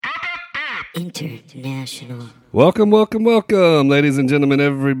International. Welcome, ladies and gentlemen,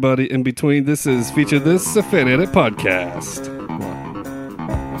 everybody in between. This is Feature This, a Fan Edit podcast.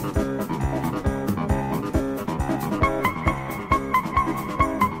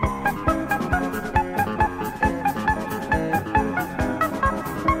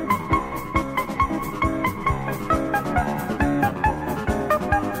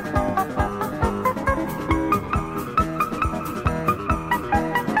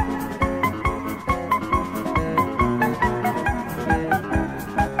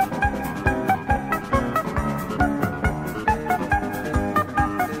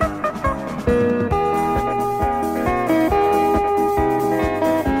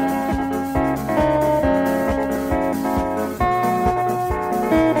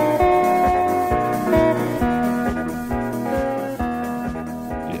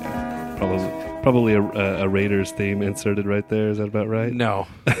 Probably a Raiders theme inserted right there. Is that about right? No.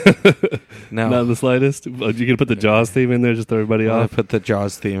 No. Not in the slightest? You going to put the Jaws theme in there just to throw everybody off? I put the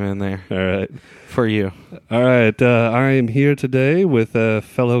Jaws theme in there. All right. For you. All right. I am here today with a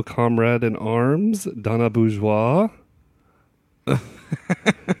fellow comrade in arms, Donna Bourgois.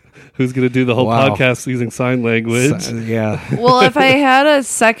 Who's going to do the whole podcast using sign language. Yeah. Well, if I had a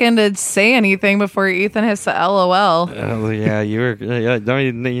second to say anything before Ethan has to LOL. Oh, yeah, you were. Yeah,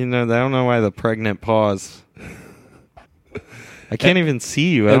 don't know why the pregnant pause. I can't even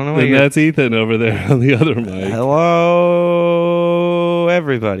see you. I don't know why. And that's Ethan over there on the other mic. Hello,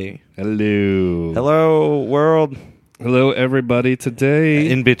 everybody. Hello. Hello, world. Hello, everybody.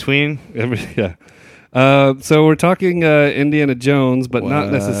 Today. In between. Yeah. So we're talking Indiana Jones, but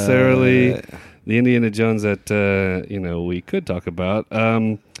not necessarily the Indiana Jones that we could talk about.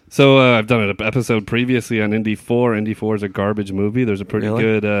 So I've done an episode previously on Indy 4. Indy 4 is a garbage movie. There's a pretty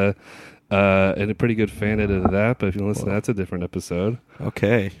good and a pretty good fan edit of that. But if you listen, that's a different episode.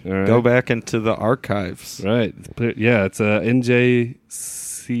 Okay, right. Go back into the archives. Right? Yeah, it's NJCV,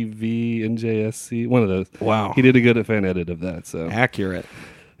 NJSC, one of those. Wow, he did a good fan edit of that. So accurate.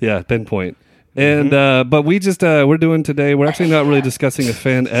 Yeah, pinpoint. And but we just we're doing today. We're actually not really discussing a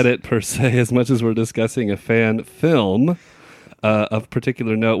fan edit per se, as much as we're discussing a fan film of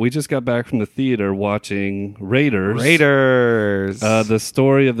particular note. We just got back from the theater watching Raiders, the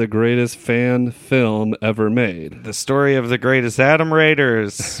story of the greatest fan film ever made. The story of the greatest Adam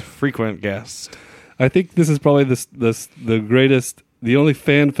Raiders, frequent guest. I think this is probably the greatest, the only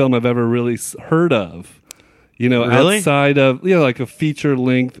fan film I've ever really heard of. Really? Outside of, like a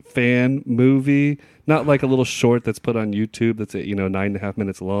feature-length fan movie, not like a little short that's put on YouTube that's 9.5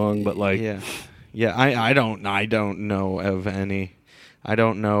 minutes long, but like... Yeah, I don't know of any. I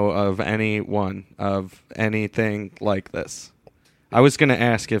don't know of anyone of anything like this. I was going to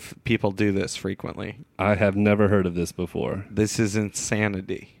ask if people do this frequently. I have never heard of this before. This is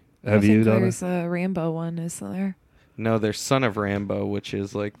insanity. Have you, Donna? There's a Rambo one, isn't there? No, there's Son of Rambo, which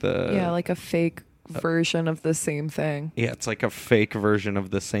is like the... Yeah, like a fake version of the same thing. Yeah, it's like a fake version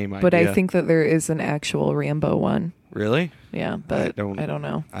of the same idea. But I think that there is an actual Rambo one. Really? Yeah, but I don't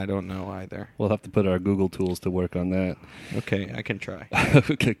know. I don't know either. We'll have to put our Google tools to work on that. Okay, I can try.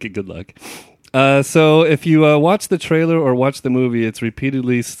 Okay, good luck. So if you watch the trailer or watch the movie, it's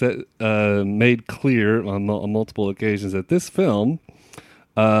repeatedly made clear on multiple occasions that this film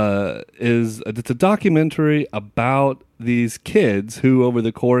it's a documentary about these kids who, over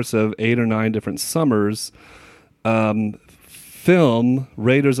the course of 8 or 9 different summers, film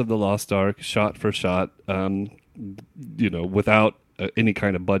Raiders of the Lost Ark shot for shot, without any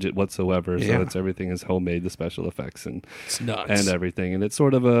kind of budget whatsoever. Yeah. So everything is homemade, the special effects and everything. And it's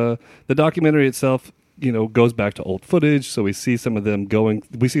sort of the documentary itself, goes back to old footage. So we see some of them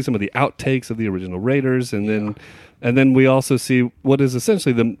we see some of the outtakes of the original Raiders, and then we also see what is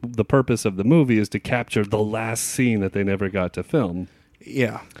essentially the purpose of the movie is to capture the last scene that they never got to film.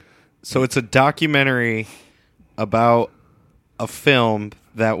 Yeah. So it's a documentary about a film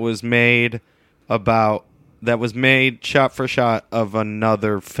that was made shot for shot of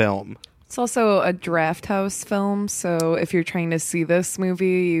another film. It's also a draft house film, so if you're trying to see this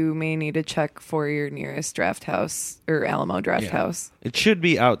movie, you may need to check for your nearest draft house or Alamo draft house. It should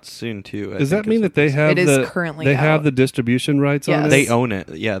be out soon too. Does that mean that they have have the distribution rights on it? They own it.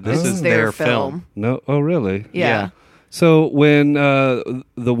 Yeah, this is their film. No, oh really? Yeah. So when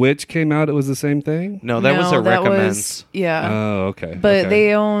The Witch came out, it was the same thing? No, that was a recommends. Yeah. Oh, okay. But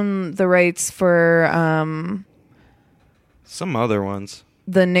they own the rights for some other ones.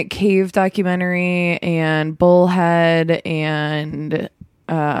 The Nick Cave documentary and Bullhead and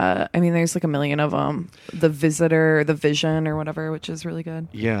there's like a million of them. The Visitor, The Vision or whatever, which is really good.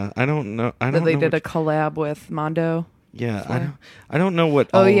 Yeah, I don't know. They did a collab with Mondo. Yeah, I don't know what.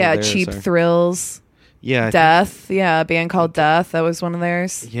 Oh all yeah, theirs Cheap are. Thrills. Yeah, Death. Yeah, a band called Death. That was one of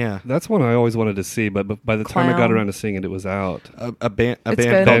theirs. Yeah, That's one I always wanted to see, but by the time I got Clown. around to seeing it, it was out. a band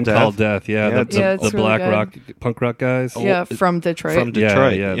good. Called Death. Yeah, Yeah, that's Yeah, the it's really black good. rock punk rock guys. Yeah, from Detroit. from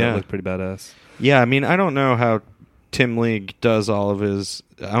Detroit. Yeah, that looked pretty badass. Yeah, I mean, I don't know how Tim League does all of his.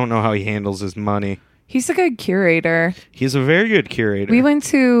 I don't know how he handles his money. He's a good curator. He's a very good curator. We went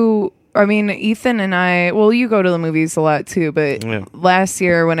to, Ethan and I, well, you go to the movies a lot too, but Yeah. last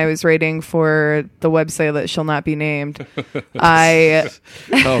year when I was writing for the website that shall not be named, I,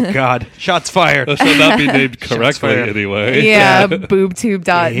 Oh God, shots fired. It should not be named correctly fired. anyway. yeah, boobtube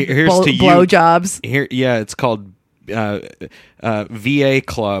dot Here's to you. blowjobs. Here, yeah, it's called VA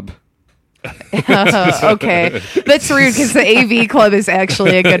Club. Okay, that's rude because the AV Club is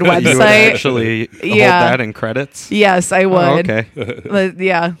actually a good You would website. actually hold Yeah. that in credits. Yes, I would. Oh, okay, But,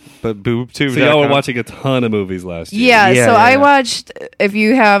 yeah. but BoobTube. So y'all were watching a ton of movies last year. Yeah, Yeah, so yeah, I yeah. watched, if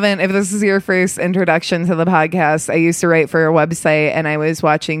this is your first introduction to the podcast, I used to write for a website and I was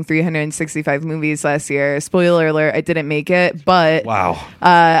watching 365 movies last year. Spoiler alert, I didn't make it, but Wow.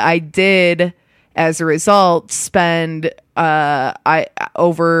 I did, as a result, spend well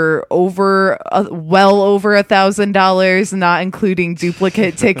over $1,000, not including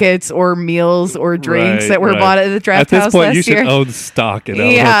duplicate tickets or meals or drinks that were bought at the draft At house this point, last you should year. own stock in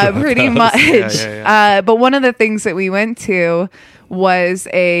Yeah, Draft pretty House. much. Yeah. But one of the things that we went to was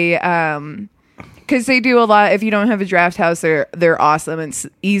a because they do a lot. If you don't have a draft house, they're awesome. It's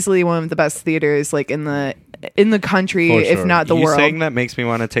easily one of the best theaters like in the country, For if sure. not the you world. saying that makes me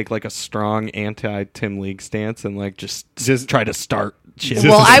want to take like a strong anti-Tim League stance and like just try to start shit.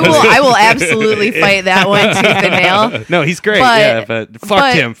 Well, I will absolutely fight that one tooth and nail. No, he's great. But- Fuck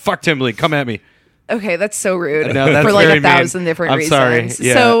but- Tim. Fuck Tim League. Come at me. Okay, that's so rude. No, that's for like very 1,000 mean. different I'm reasons. sorry.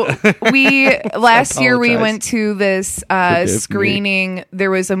 Yeah. So last year we apologize. went to this Forgive me. screening. There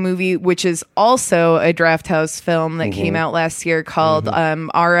was a movie which is also a draft house film that came out last year called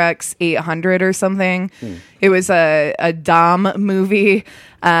RX 800 or something. It was a Dom movie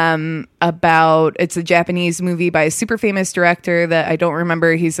about, it's a Japanese movie by a super famous director that I don't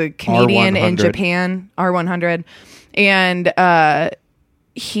remember. He's a comedian in R100. Japan, R100. And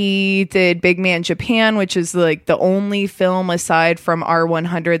he did Big Man Japan, which is like the only film aside from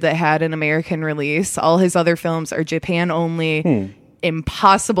R100 that had an American release. All his other films are Japan only,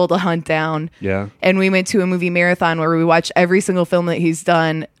 impossible to hunt down. Yeah. And we went to a movie marathon where we watched every single film that he's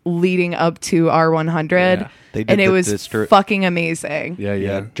done leading up to R100. Yeah. They did And it the was distro- fucking amazing.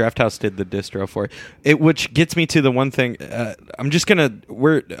 Yeah. Draft House did the distro for it. Which gets me to the one thing. I'm just gonna.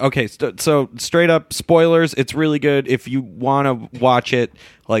 So straight up spoilers. It's really good. If you want to watch it,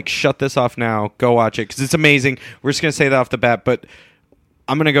 like shut this off now. Go watch it because it's amazing. We're just gonna say that off the bat, but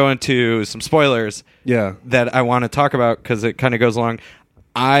I'm gonna go into some spoilers. Yeah. That I want to talk about because it kind of goes along.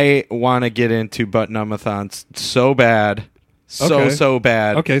 I want to get into button-umathons so bad. So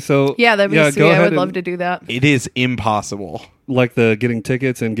bad. Okay, so Yeah, that'd be go sweet. I ahead would and- love to do that. It is impossible. like the getting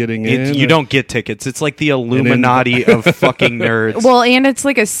tickets and getting in. You don't get tickets. It's like the Illuminati of fucking nerds. Well, and it's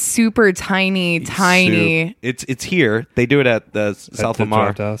like a super tiny. It's here. They do it at the at South the Lamar.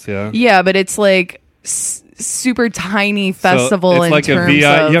 Draft House, yeah. Yeah, but it's like super tiny festival. So it's in like a terms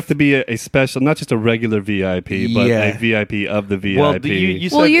VIP. of, You have to be a special, not just a regular VIP, but Yeah. a VIP of the VIP. Well, you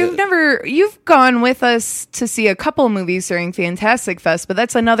Well, said, you've gone with us to see a couple movies during Fantastic Fest, but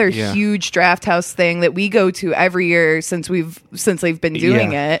that's another Yeah. huge draft house thing that we go to every year since they've been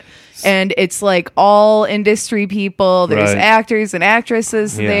doing Yeah. it. And it's like all industry people. There's Right. actors and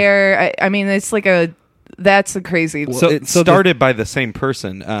actresses Yeah. there. I mean, it's like that's a crazy. Well, So- it so started by the same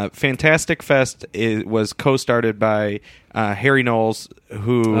person. Fantastic Fest was co-started by Harry Knowles,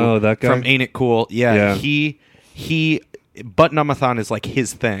 who Oh, that guy? from Ain't It Cool. Yeah. Yeah. He Button-umathon is like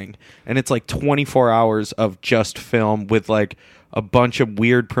his thing, and it's like 24 hours of just film with like a bunch of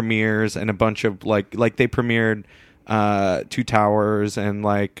weird premieres and a bunch of like they premiered Two Towers and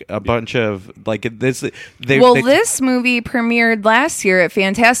like a bunch of like this. This movie premiered last year at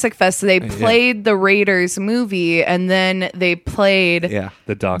Fantastic Fest. They played the Raiders movie, and then they played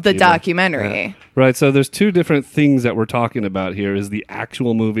the documentary. Right, so there's two different things that we're talking about here. Is the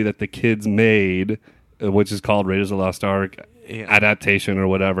actual movie that the kids made, which is called Raiders of the Lost Ark adaptation or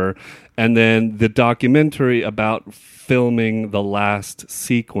whatever, and then the documentary about filming the last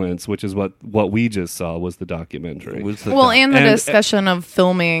sequence, which is what we just saw was the documentary. And the discussion of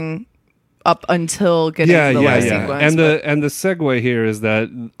filming up until getting to the last sequence. And the segue here is that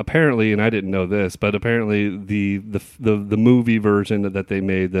apparently, and I didn't know this, but apparently the movie version that they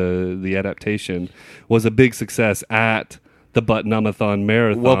made, the adaptation, was a big success at the Button-umathon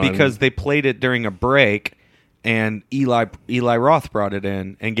Marathon. Well, because they played it during a break, and Eli Roth brought it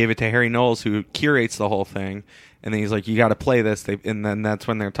in and gave it to Harry Knowles, who curates the whole thing. And then he's like, "You got to play this." And then that's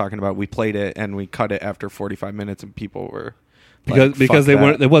when they're talking about we played it and we cut it after 45 minutes, and people were. Because they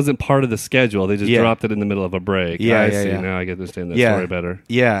weren't. It wasn't part of the schedule. They just dropped it in the middle of a break. Yeah, I see. Now I get to understand that story better.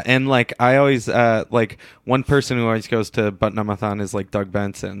 Yeah, and like I always like one person who always goes to Button-Up-A-Thon is like Doug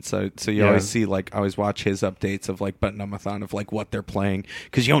Benson. So you always see I always watch his updates of like Button-Up-A-Thon of like what they're playing,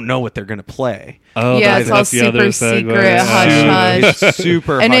 because you don't know what they're gonna play. Oh, yeah, it's all super secret, hush hush,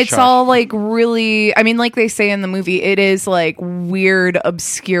 super, and hush, it's hush. all like really. I mean, like they say in the movie, it is like weird,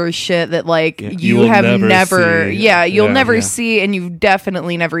 obscure shit that like you have never see. you'll never see, and you've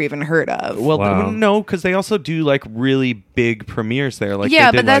definitely never even heard of. Well, no, because they also do like really big premieres there. Like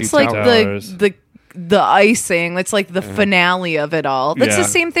but that's like the icing. That's like the finale of it all. That's the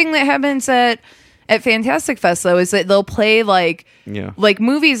same thing that happens at Fantastic Fest, though, is that they'll play like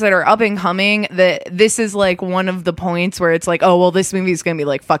movies that are up and coming. That this is like one of the points where it's like, oh well, this movie is gonna be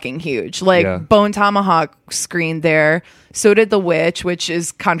like fucking huge. Like Bone Tomahawk screened there. So did The Witch, which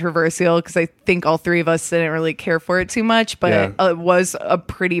is controversial because I think all three of us didn't really care for it too much, but it was a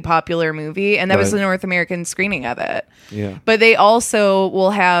pretty popular movie, and that was the North American screening of it. Yeah. But they also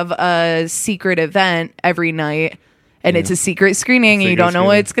will have a secret event every night, and it's a secret screening, and you don't know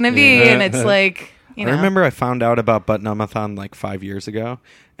what it's going to be, and it's like, you know. I remember I found out about Button-Up-A-Thon like 5 years ago,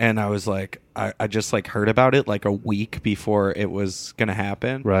 and I was like, I just like heard about it like a week before it was gonna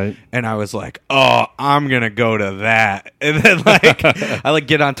happen, right? And I was like, oh, I'm gonna go to that, and then like I like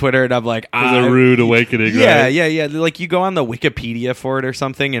get on Twitter and I'm like, it was a rude awakening, yeah, right? yeah. Like you go on the Wikipedia for it or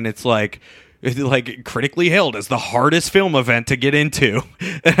something, and it's like critically hailed as the hardest film event to get into.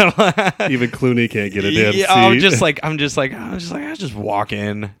 Even Clooney can't get a damn seat. I'm just like, I just walk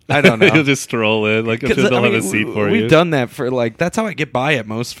in. I don't know. You'll just stroll in. Like, I'm sure they'll have a seat for you. We've done that for like, that's how I get by at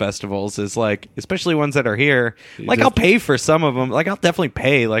most festivals, is like, especially ones that are here. Like, I'll pay for some of them. Like, I'll definitely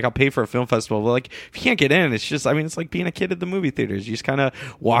pay. Like, I'll pay for a film festival. But like, if you can't get in, it's just, I mean, it's like being a kid at the movie theaters. You just kind of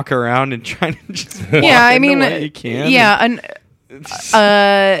walk around and try to just walk in the way you can. Yeah, and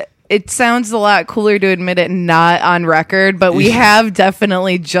it sounds a lot cooler to admit it not on record, but we have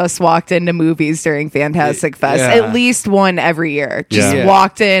definitely just walked into movies during Fantastic Fest. At least one every year. Just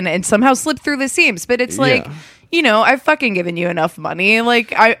walked in and somehow slipped through the seams. But it's like, you know, I've fucking given you enough money.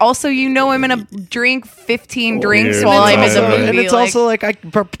 Like, I also, you know, I'm going to drink 15 drinks while I'm in the movie. And it's also like, I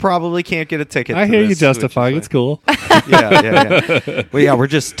probably can't get a ticket. I hear you justifying. It's cool. Yeah. Well, yeah, we're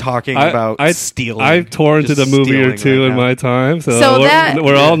just talking about stealing. I've torn to the movie or two in my time, so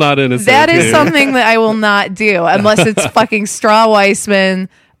we're all not innocent. That is something that I will not do unless it's fucking Straw Weissman.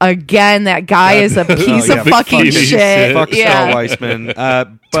 Again, that guy is a piece of fucking shit. Fuck Straw Weissman.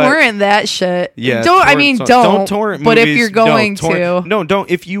 Torrent that shit. Yeah, don't torrent but movies. If you're going to,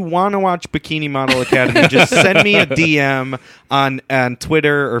 don't. If you want to watch Bikini Model Academy, just send me a DM on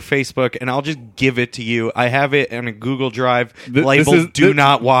Twitter or Facebook, and I'll just give it to you. I have it on a Google Drive labeled "Do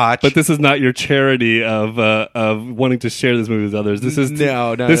not watch." But this is not your charity of wanting to share this movie with others. This is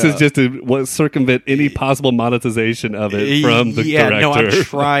This is just to circumvent any possible monetization of it from the director. No, I'm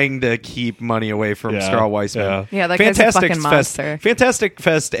trying to keep money away from Straw Weissman. Yeah, that guy's a fucking monster. Fantastic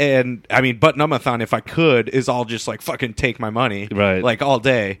Fest, and I mean Button-Up-A-Thon, if I could, is all just like fucking take my money, right? Like all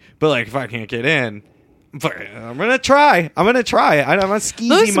day. But like if I can't get in, I'm gonna try. I'm a skeezy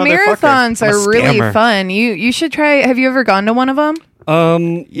Those motherfucker. marathons are really fun. You should try. Have you ever gone to one of them?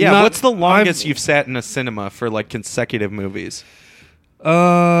 What's the longest you've sat in a cinema for like consecutive movies?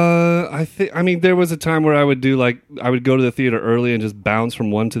 I mean, there was a time where I would go to the theater early and just bounce from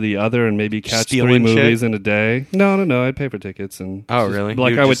one to the other and maybe catch Stealing 3 movies shit? in a day. No, I'd pay for tickets and really?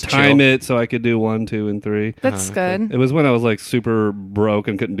 Like I would time it so I could do 1, 2, and 3. That's good. It was when I was like super broke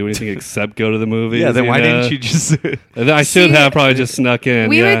and couldn't do anything except go to the movies. Yeah, then why didn't you just? I should have probably just snuck in.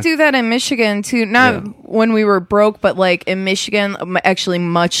 We would do that in Michigan too. Not when we were broke, but like in Michigan, actually,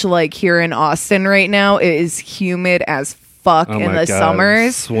 much like here in Austin right now, it is humid as fuck in the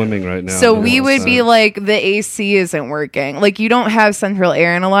summers. Swimming right now. So we would be like, the AC isn't working. Like, you don't have central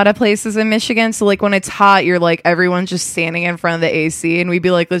air in a lot of places in Michigan. So like when it's hot, you're like, everyone's just standing in front of the AC, and we'd be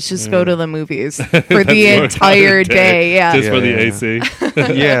like, let's just go to the movies for the entire day. Yeah, just for the AC.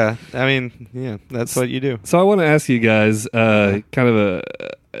 Yeah, I mean, that's what you do. So I want to ask you guys kind of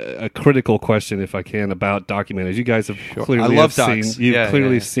a critical question, if I can, about documentaries. You guys have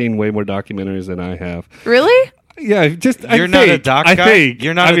clearly seen way more documentaries than I have. Really? Yeah, you're not a doc guy.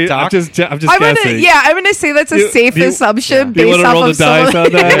 You're not a doc. I'm just guessing. I'm gonna say that's a safe assumption based off roll of the dice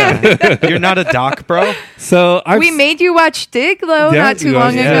on that? You're not a doc, bro. So we made you watch Dig though, not too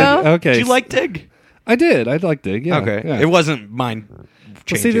long ago. Okay, did you like Dig? I did. I liked Dig. Yeah. Okay. Yeah. It wasn't mind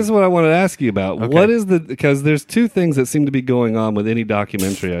changing. See, this is what I wanted to ask you about. Okay. Because there's two things that seem to be going on with any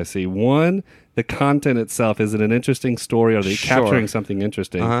documentary I see. One, the content itself. Is it an interesting story? Are they capturing something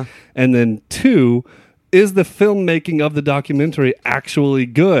interesting? And then two, is the filmmaking of the documentary actually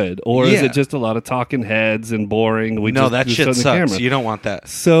good? Or is it just a lot of talking heads and boring? That shit sucks. You don't want that.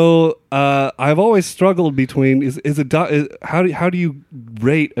 So I've always struggled between how do you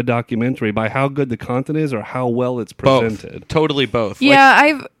rate a documentary by how good the content is or how well it's presented? Both. Totally both.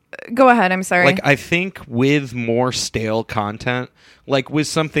 Yeah, go ahead. I'm sorry. Like, I think with more stale content, like with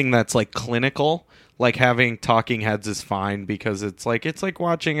something that's like clinical, like having talking heads is fine because it's like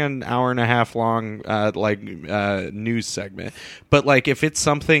watching an hour and a half long news segment. But like if it's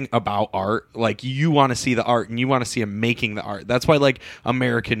something about art, like you want to see the art and you want to see him making the art. That's why like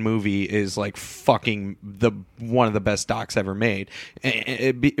American Movie is like fucking one of the best docs ever made,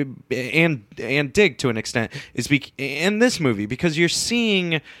 and Dig to an extent and this movie, because you're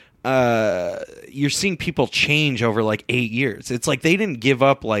seeing people change over like 8 years. It's like they didn't give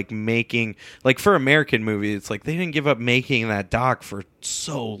up like making, like for American Movie, it's like they didn't give up making that doc for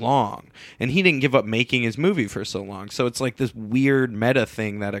so long, and he didn't give up making his movie for so long. So it's like this weird meta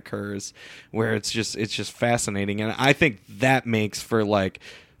thing that occurs where it's just fascinating, and I think that makes for like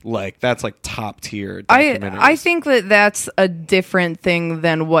that's like top tier documentaries. I think that's a different thing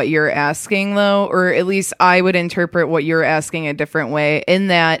than what you're asking, though, or at least I would interpret what you're asking a different way, in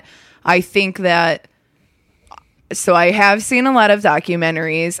that I think that, so I have seen a lot of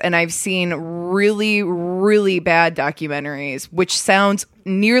documentaries, and I've seen really, really bad documentaries, which sounds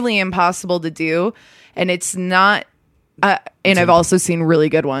nearly impossible to do, and it's not, and I've also seen really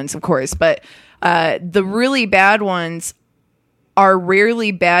good ones, of course, but the really bad ones are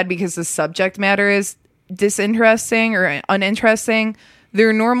rarely bad because the subject matter is disinteresting or uninteresting.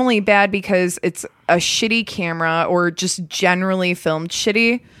 They're normally bad because it's a shitty camera or just generally filmed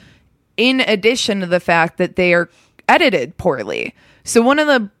shitty, in addition to the fact that they are edited poorly. So one of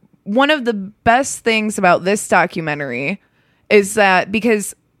the best things about this documentary is that,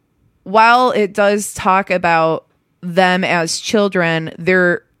 because while it does talk about them as children,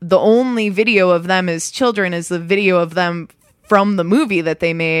 the only video of them as children is the video of them from the movie that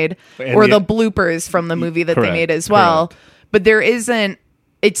they made, or the bloopers from the movie that they made as well. Correct. But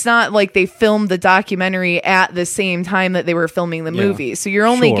it's not like they filmed the documentary at the same time that they were filming the movie. So you're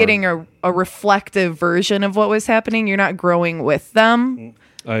only getting a reflective version of what was happening. You're not growing with them.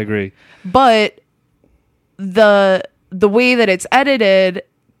 I agree. But the way that it's edited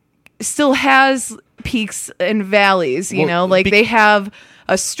still has peaks and valleys, they have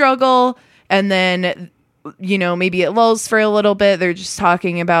a struggle, and then maybe it lulls for a little bit. They're just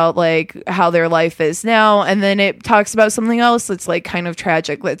talking about like how their life is now, and then it talks about something else that's like kind of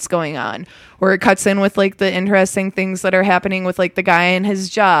tragic that's going on, or it cuts in with like the interesting things that are happening with like the guy and his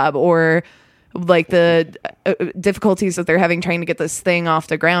job, or like the difficulties that they're having trying to get this thing off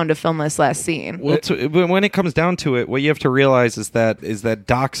the ground to film this last scene. Well, when it comes down to it, what you have to realize is that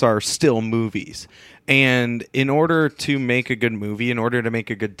docs are still movies. And in order to make a good movie, in order to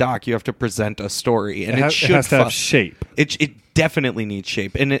make a good doc, you have to present a story, and it has to have shape. It definitely needs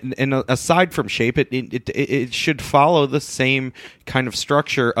shape, and aside from shape, it should follow the same kind of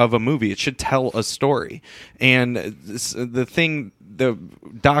structure of a movie. It should tell a story, and the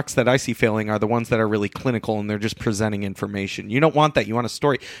docs that I see failing are the ones that are really clinical and they're just presenting information. You don't want that. You want a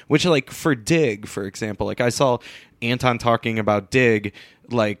story, which, like for Dig, for example, like I saw Anton talking about Dig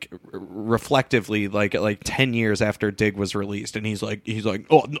like reflectively like 10 years after Dig was released, and he's like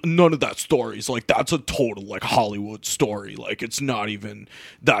oh, none of that stories, like that's a total like Hollywood story, like that's not even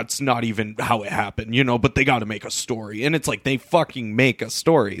how it happened, but they got to make a story. And it's like, they fucking make a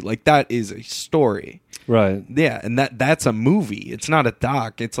story, like that is a story, right? Yeah. And that's a movie, it's not a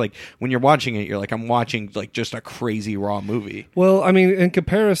doc. It's like when you're watching it, you're like, I'm watching like just a crazy raw movie. Well, I mean, in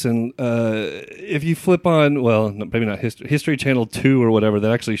comparison, if you flip on, well, maybe not History Channel 2 or whatever,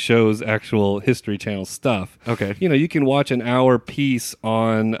 that actually shows actual History Channel stuff. Okay. You can watch an hour piece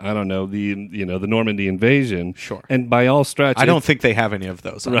on, I don't know, the Normandy invasion. Sure. And by all stretch, I don't think they have any of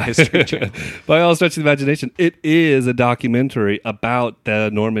those on History Channel. By all stretch of the imagination, it is a documentary about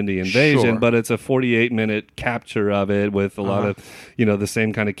the Normandy invasion, but it's a 48-minute capture of it with a lot of, the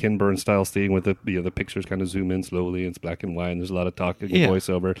same kind of Ken Burns style thing with the pictures kind of zoom in slowly, and it's black and white, and there's a lot of talking and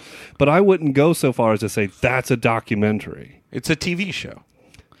voiceover. But I wouldn't go so far as to say that's a documentary. It's a TV show.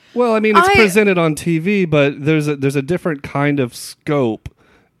 Well, I mean, it's presented on TV, but there's a different kind of scope.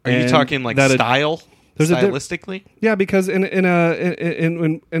 Are you talking like style? stylistically. Yeah, because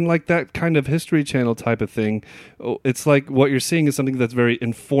in like that kind of History Channel type of thing, it's like what you're seeing is something that's very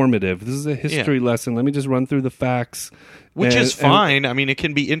informative. This is a history lesson. Let me just run through the facts. Which is fine. I mean, it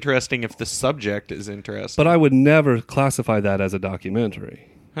can be interesting if the subject is interesting. But I would never classify that as a documentary.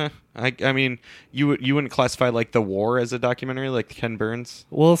 Huh. I mean, you wouldn't classify like The War as a documentary, like Ken Burns?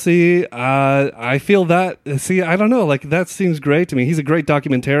 Well, see, I feel that. See, I don't know. Like that seems great to me. He's a great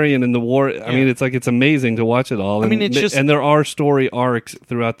documentarian in The War. I mean, it's amazing to watch it all. And, and there are story arcs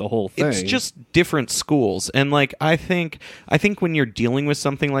throughout the whole thing. It's just different schools, and like I think when you're dealing with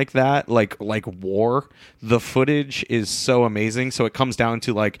something like that, like war, the footage is so amazing. So it comes down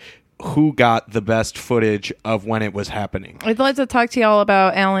to like, who got the best footage of when it was happening. I'd like to talk to y'all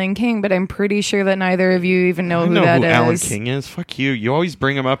about Alan King, but I'm pretty sure that neither of you even know who that is. Alan King is? Fuck you. You always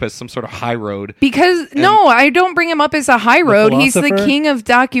bring him up as some sort of high road. Because, no, I don't bring him up as a high road. He's the king of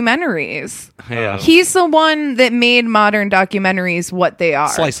documentaries. Yeah. He's the one that made modern documentaries what they are.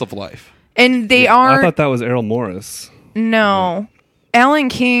 Slice of life. And they are... I thought that was Errol Morris. No. Alan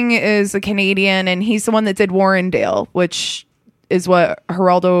King is a Canadian, and he's the one that did Warrendale, which... is what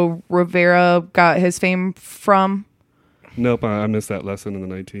Geraldo Rivera got his fame from. Nope, I missed that lesson in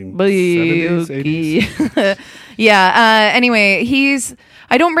the 1970s, 80s. Yeah, anyway,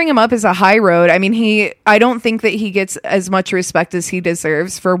 I don't bring him up as a high road. I mean, I don't think that he gets as much respect as he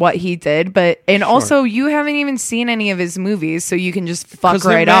deserves for what he did, also you haven't even seen any of his movies, so you can just fuck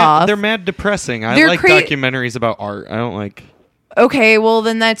right off. They're mad depressing. I like documentaries about art. I don't like... Okay, well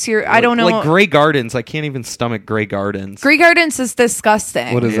then that's your... I don't know. Like Grey Gardens. I can't even stomach Grey Gardens. Grey Gardens is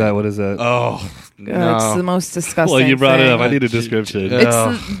disgusting. What is that? What is that? Oh, no. It's the most disgusting Well, you brought thing. it up. I need a description.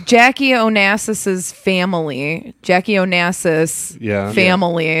 It's Jackie Onassis's family. Jackie Onassis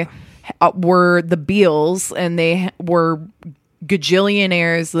family were the Beals, and they were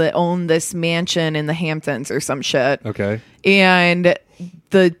gajillionaires that owned this mansion in the Hamptons or some shit. Okay. And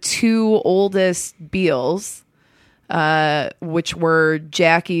the two oldest Beals... which were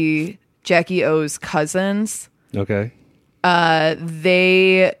Jackie O's cousins. Okay.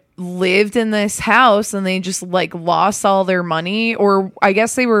 They lived in this house and they just like lost all their money, or I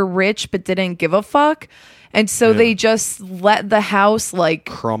guess they were rich but didn't give a fuck. And so they just let the house like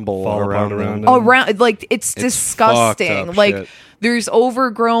crumble around them. Around, like it's disgusting. Like shit. There's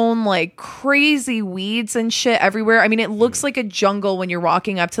overgrown like crazy weeds and shit everywhere. I mean, it looks like a jungle when you're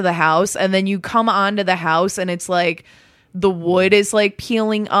walking up to the house, and then you come onto the house and it's like the wood is like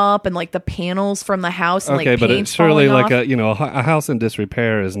peeling up and like the panels from the house and okay, like but paint's it's surely falling like off. a house in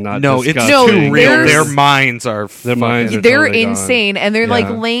disrepair is not no, it's disgusting. too real. Their minds are they're totally insane gone. And they're like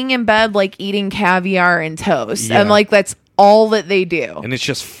laying in bed like eating caviar and toast, Yeah. and like that's all that they do. And it's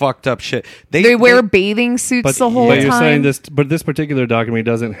just fucked up shit. They wear bathing suits the whole time. But you're saying this particular documentary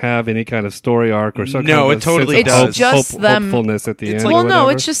doesn't have any kind of story arc or something. No, it totally does. It's just them hopefulness at the end. Well, no,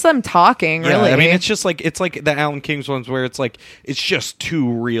 it's just them talking. Yeah, really. I mean, it's like the Alan King's ones where it's like it's just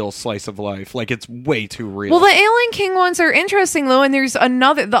too real slice of life. Like it's way too real. Well, the Alan King ones are interesting though, and there's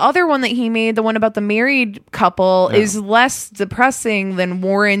the other one that he made, the one about the married couple, is less depressing than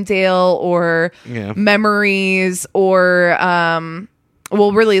Warrendale or Memories or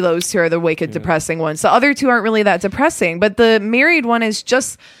well, really, those two are the wicked depressing ones. The other two aren't really that depressing, but the married one is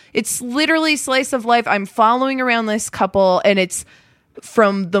it's literally slice of life. I'm following around this couple, and it's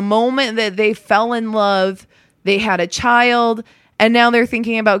from the moment that they fell in love, they had a child, and now they're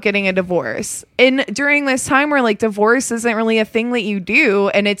thinking about getting a divorce. And during this time where like divorce isn't really a thing that you do,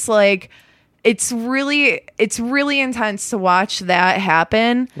 and it's like... It's really intense to watch that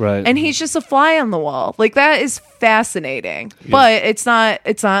happen. Right. And he's just a fly on the wall. Like that is fascinating. Yeah. But it's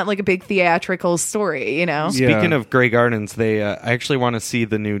not like a big theatrical story, you know? Speaking of Grey Gardens, I actually want to see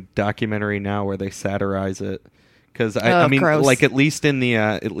the new documentary now where they satirize it. Because I mean, gross. like at least in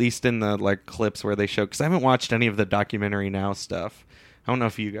the like clips where they show, because I haven't watched any of the documentary now stuff. I don't know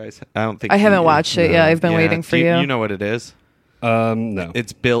if you guys. I haven't watched it yet. I've been waiting for you. You know what it is? No.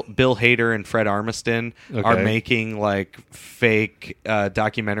 It's Bill Hader and Fred Armisen are making like fake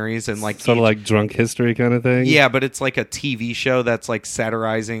documentaries and like sort of like Drunk History kind of thing. Yeah, but it's like a TV show that's like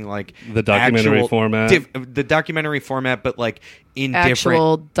satirizing like the documentary format. The documentary format, but like in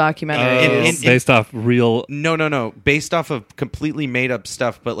actual documentaries based off real. No, based off of completely made up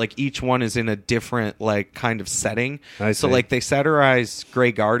stuff, but like each one is in a different like kind of setting. So like they satirize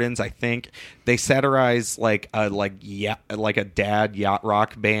Grey Gardens, I think. They satirize like a dad yacht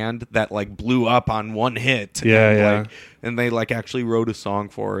rock band that like blew up on one hit. And they like actually wrote a song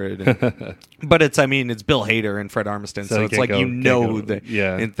for it. But it's Bill Hader and Fred Armisen, so it's like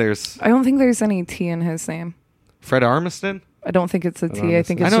there's. I don't think there's any T in his name. Fred Armisen? I don't think it's a T. I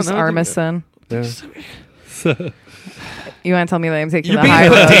think it's just Armisen. Yeah. You want to tell me that I'm taking You're the being high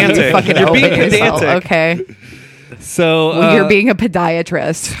road? pedantic. You fucking You're open being yourself. pedantic. Okay. So Well, you're being a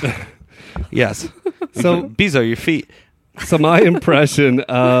podiatrist. Yes. So Beezo, your feet. So my impression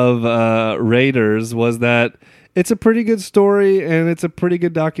of Raiders was that it's a pretty good story and it's a pretty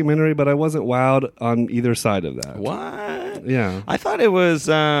good documentary, but I wasn't wowed on either side of that. What? Yeah. I thought it was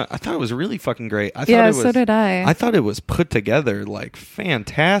really fucking great. So did I. I thought it was put together like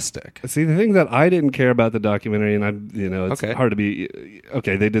fantastic. See, the thing that I didn't care about the documentary, and it's Okay. hard to be,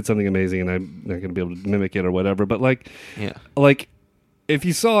 okay, they did something amazing and I'm not going to be able to mimic it or whatever, but like if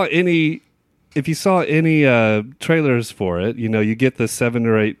you saw any trailers for it, you get the 7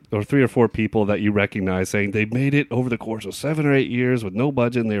 or 8 or 3 or 4 people that you recognize saying they made it over the course of 7 or 8 years with no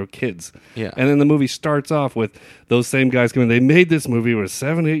budget and they were kids. Yeah. And then the movie starts off with those same guys coming, they made this movie over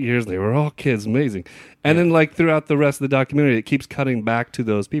 7 or 8 years, they were all kids, amazing. And then like throughout the rest of the documentary, it keeps cutting back to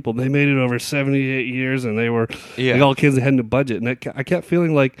those people. They made it over 78 years and they were like all kids that had no budget. And I kept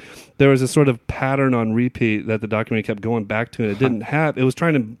feeling like there was a sort of pattern on repeat that the documentary kept going back to, and it didn't have. It was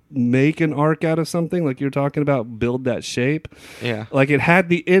trying to make an arc out of something, like you're talking about, build that shape. Yeah. Like it had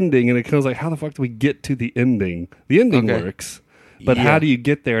the ending, and it was like, how the fuck do we get to the ending? The ending works, but how do you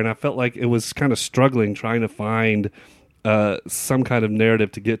get there? And I felt like it was kind of struggling, trying to find some kind of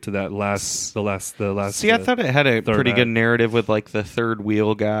narrative to get to that the last. See, I thought it had a pretty good narrative with like the third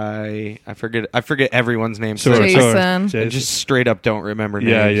wheel guy. I forget everyone's name. Jason. I just straight up don't remember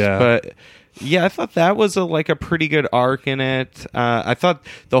names. Yeah. But yeah, I thought that was a pretty good arc in it. I thought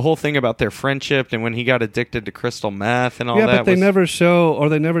the whole thing about their friendship and when he got addicted to crystal meth and all that. Yeah, but they never show or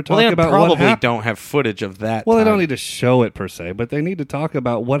they never talk about probably what happened. Don't have footage of that. Well, time. they don't need to show it per se, but they need to talk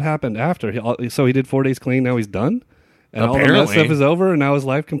about what happened after. So he did 4 days clean. Now he's done. And apparently all the stuff is over, and now his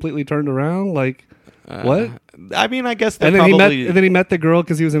life completely turned around. Like, what? I mean, I guess. And then he met the girl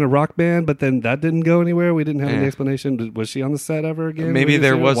because he was in a rock band, but then that didn't go anywhere. We didn't have any explanation. Was she on the set ever again? Maybe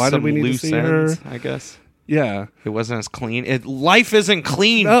there was Why some did we need loose to see her? I guess. Yeah, it wasn't as clean. Life isn't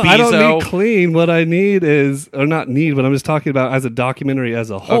clean. No, Beezo. I don't need clean. What I need is, or not need, but I'm just talking about as a documentary as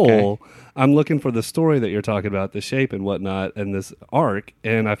a whole. Okay. I'm looking for the story that you're talking about, the shape and whatnot, and this arc.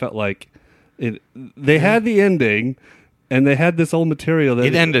 And I felt like they had the ending. And they had this old material that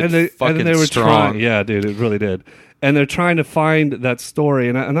it ended fucking they were strong. Yeah, dude, it really did. And they're trying to find that story,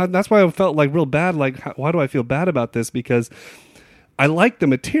 and that's why I felt like real bad. Like, why do I feel bad about this? Because I like the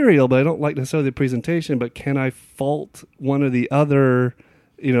material, but I don't like necessarily the presentation. But can I fault one or the other?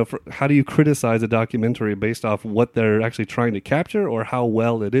 How do you criticize a documentary based off what they're actually trying to capture or how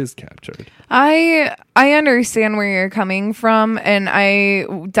well it is captured? I understand where you're coming from, and I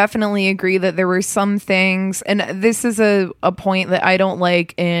definitely agree that there were some things, and this is a point that I don't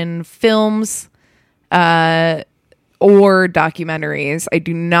like in films or documentaries. I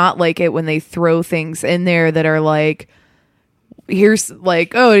do not like it when they throw things in there that are like, here's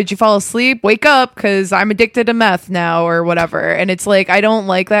like, oh, did you fall asleep? Wake up because I'm addicted to meth now or whatever. And it's like, I don't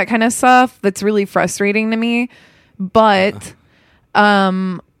like that kind of stuff. That's really frustrating to me. But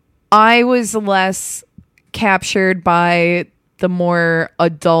I was less captured by the more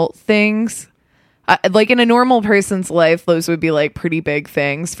adult things. Like in a normal person's life, those would be like pretty big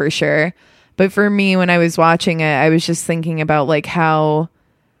things for sure. But for me, when I was watching it, I was just thinking about like how,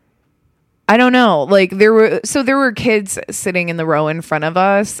 I don't know, like there were kids sitting in the row in front of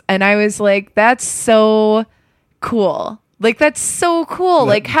us, and I was like, that's so cool. Like, that's so cool.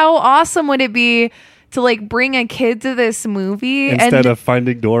 Like, how awesome would it be to like bring a kid to this movie instead of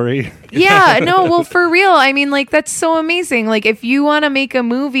Finding Dory? Yeah, no, well, for real. I mean, like, that's so amazing. Like, if you want to make a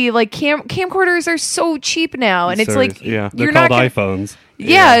movie, like camcorders are so cheap now, and it's like, they're called iPhones.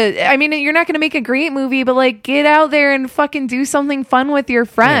 Yeah, I mean, you're not going to make a great movie, but like, get out there and fucking do something fun with your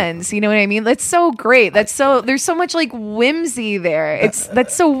friends. Yeah. You know what I mean? That's so great. There's so much like whimsy there.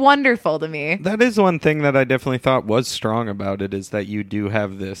 That's so wonderful to me. That is one thing that I definitely thought was strong about it, is that you do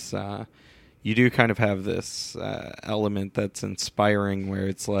have this. You do kind of have this element that's inspiring, where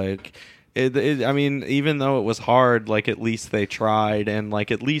it's like, I mean, even though it was hard, like, at least they tried, and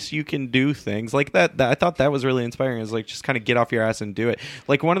like, at least you can do things like that. I thought that was really inspiring. Is like, just kind of get off your ass and do it.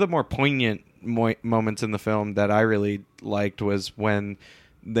 Like, one of the more poignant moments in the film that I really liked was when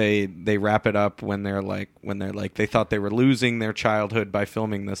they wrap it up when they're like they thought they were losing their childhood by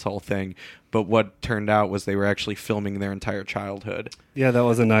filming this whole thing, but what turned out was they were actually filming their entire childhood. Yeah, that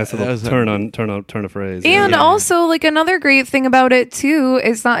was a nice little turn of phrase. And also, like, another great thing about it too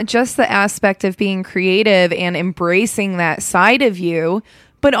is not just the aspect of being creative and embracing that side of you,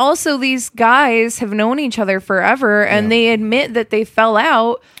 but also these guys have known each other forever, and they admit that they fell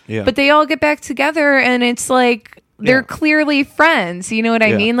out, but they all get back together, and it's like, they're clearly friends. You know what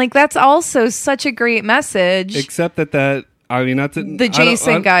I mean? Like, that's also such a great message. Except that I mean, not to, the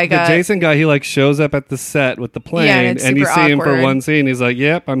Jason guy. The Jason guy, he like shows up at the set with the plane, and you see him for one scene. He's like,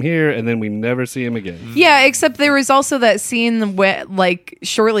 "Yep, I'm here," and then we never see him again. Yeah, except there was also that scene like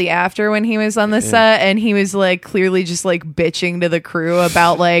shortly after when he was on the set, and he was like clearly just like bitching to the crew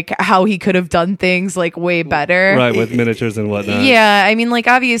about like how he could have done things like way better, right, with miniatures and whatnot. Yeah, I mean, like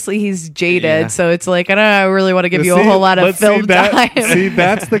obviously he's jaded, so it's like I don't know, I really want to give you a whole lot of film time. See,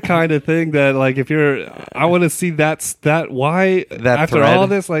 that's the kind of thing that like if you're, I want to see that why that after thread. all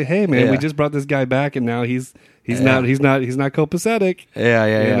this, like, hey man, we just brought this guy back, and now he's not copacetic. Yeah.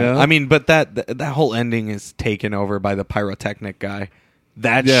 You know? I mean, but that whole ending is taken over by the pyrotechnic guy.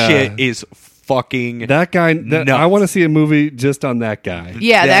 That shit is fucking that guy. nuts. I want to see a movie just on that guy.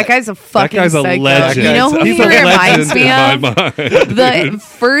 Yeah, that guy's a fucking that guy's a psycho. legend. You know who He's he a reminds me legend of? in my mind. The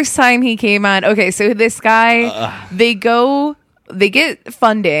first time he came on. Okay, so this guy, they get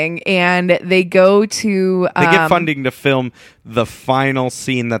funding and they go to they get funding to film the final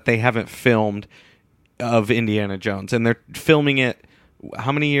scene that they haven't filmed of Indiana Jones, and they're filming it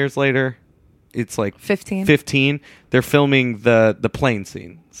how many years later? It's like 15. They're filming the plane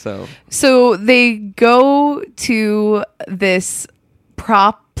scene. So they go to this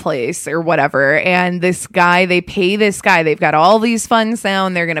prop place or whatever, and this guy, they pay this guy, they've got all these funds now,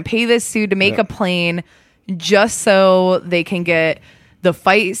 and they're gonna pay this dude to make a plane just so they can get the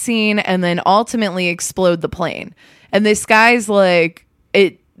fight scene and then ultimately explode the plane. And this guy's like,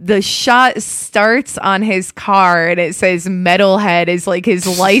 the shot starts on his car and it says Metalhead is like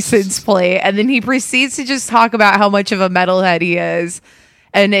his license plate, and then he proceeds to just talk about how much of a metalhead he is.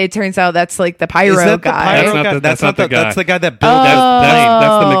 And it turns out that's like the pyro guy. That's not the guy. That's the guy that built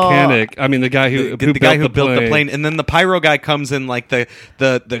that's the mechanic. I mean, the guy who built the plane. And then the pyro guy comes in like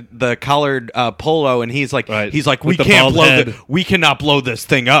the collared polo, and he's like, we cannot blow this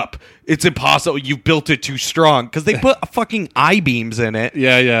thing up. It's impossible. You built it too strong because they put fucking I-beams in it.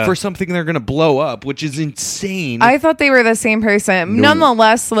 Yeah. For something they're gonna blow up, which is insane. I thought they were the same person. No.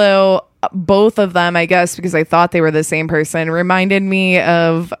 Nonetheless, though, both of them, I guess, because I thought they were the same person, reminded me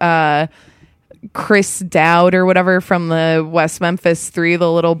of Chris Dowd or whatever from the West Memphis 3,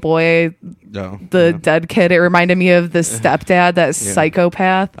 the little boy, dead kid. It reminded me of the stepdad, that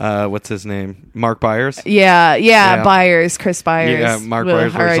psychopath. What's his name? Mark Byers? Yeah. Byers, Chris Byers. Yeah, Mark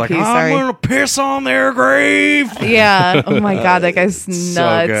Byers was like, I'm going to piss on their grave. Yeah. Oh my God, that guy's nuts.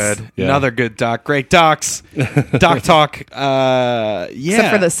 So good. Yeah. Another good doc. Great docs. Doc talk.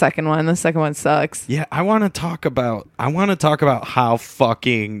 Except for the second one. The second one sucks. Yeah, I want to talk about how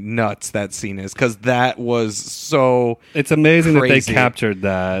fucking nuts that scene is, because that was so It's amazing crazy. that they captured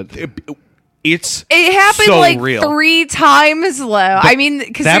that. It happened so like real. 3 times, though. I mean,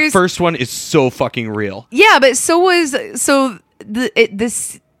 because that first one is so fucking real. Yeah, but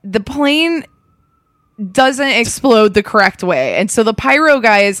the plane doesn't explode the correct way, and so the pyro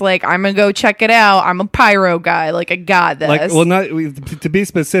guy is like, I'm gonna go check it out. I'm a pyro guy, like I got this. Like, well, not to be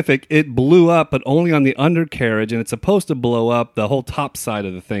specific, it blew up, but only on the undercarriage, and it's supposed to blow up the whole top side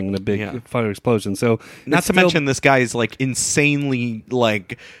of the thing in a big fire explosion. So, not to mention, this guy is like insanely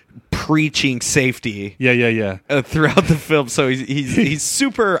like preaching safety. Yeah. Throughout the film, so he's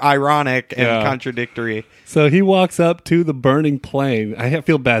super ironic and contradictory. So he walks up to the burning plane. I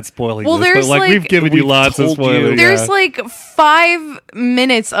feel bad spoiling this, there's but we've given you lots of spoilers. There's like 5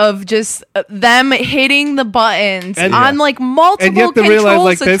 minutes of just them hitting the buttons on like multiple and you have to controls realize,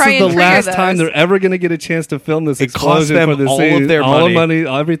 like, to this try is and the trigger last this. time they're ever going to get a chance to film this cost explosion them for this all scene. of their all money. the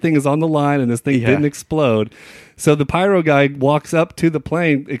money, everything is on the line, and this thing didn't explode. So the pyro guy walks up to the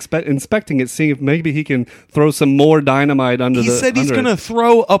plane, inspecting it, seeing if maybe he can throw some more dynamite under He said he's going to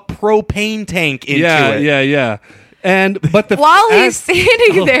throw a propane tank into it. Yeah. While he's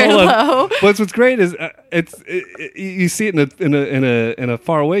standing there, though, what's great is you see it in a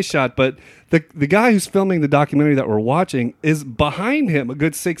far away shot, but the guy who's filming the documentary that we're watching is behind him a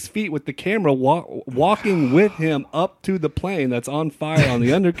good 6 feet with the camera walking with him up to the plane that's on fire on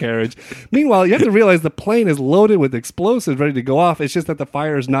the undercarriage. Meanwhile, you have to realize the plane is loaded with explosives ready to go off. It's just that the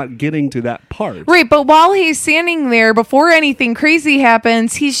fire is not getting to that part. Right, but while he's standing there, before anything crazy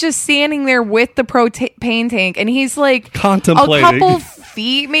happens, he's just standing there with the propane tank, and he's like contemplating a couple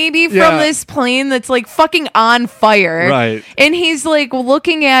feet maybe from this plane that's like fucking on fire. Right. And he's like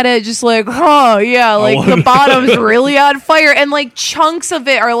looking at it just like, the bottom's really on fire, and like chunks of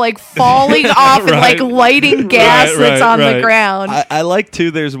it are like falling off and like lighting gas that's on the ground. I like too,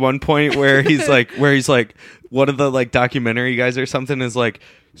 there's one point where he's like one of the like documentary guys or something is like,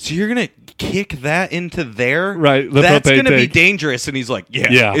 so you're gonna kick that into there? Right. That's gonna be dangerous. And he's like,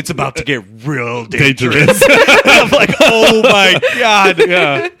 yeah, it's about to get real dangerous. I'm like, oh my God.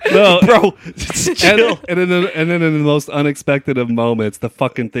 Yeah. No, bro, chill. And then in the most unexpected of moments, the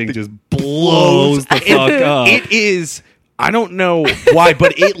fucking thing just blows the fuck up. It is. I don't know why,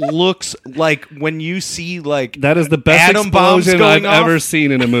 but it looks like when you see like that is the best atom bombs explosion I've off, ever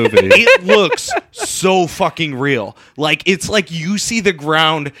seen in a movie. It looks so fucking real. Like it's like you see the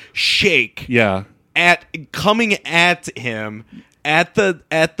ground shake. Yeah. Coming at him at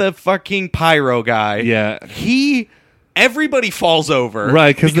the fucking pyro guy. Yeah. Everybody falls over,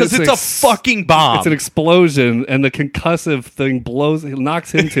 right? Because it's a fucking bomb. It's an explosion, and the concussive thing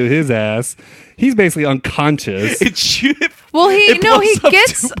knocks him to his ass. He's basically unconscious. He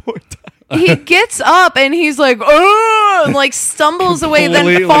gets up and he's like, oh, and like stumbles away,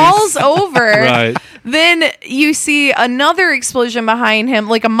 then falls over. Right. Then you see another explosion behind him,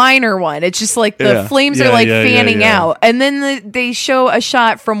 like a minor one. It's just like the flames are like fanning out. And then they show a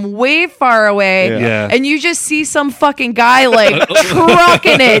shot from way far away. Yeah. And you just see some fucking guy like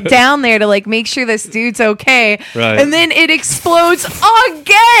trucking it down there to like make sure this dude's okay. Right. And then it explodes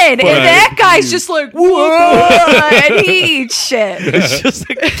again. And that guy's just like, whoa. And he eats shit. It's just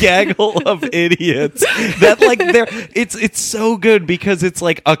a gaggle of idiots that like it's so good because it's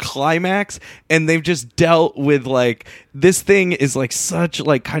like a climax and they've just dealt with like this thing is like such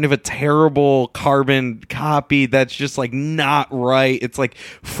like kind of a terrible carbon copy that's just like not right. It's like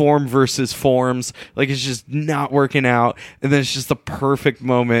form versus forms, like it's just not working out, and then it's just the perfect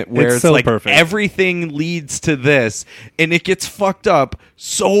moment where it's so like perfect. Everything leads to this and it gets fucked up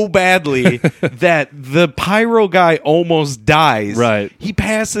so badly that the pyro guy almost dies. Right. He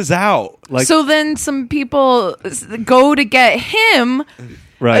passes out. Like, so then some people go to get him,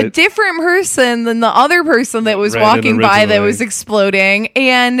 right. a different person than the other person that was walking by that was exploding,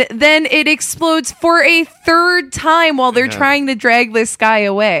 and then it explodes for a third time while they're trying to drag this guy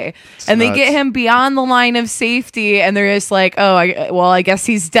away. It's nuts. They get him beyond the line of safety, and they're just like, oh, I guess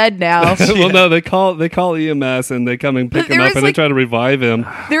he's dead now. Well, no, they call EMS, and they come and pick him up, and they try to revive him.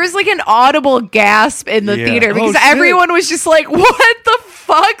 There was like an audible gasp in the theater because everyone was just like, what the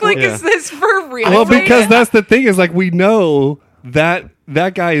fuck? Like, is this for real? Well, because that's the thing is like we know that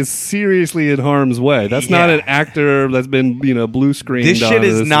guy is seriously in harm's way. That's not an actor that's been, blue screened. This shit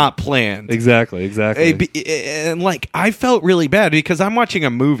is not planned. Exactly. And like, I felt really bad because I'm watching a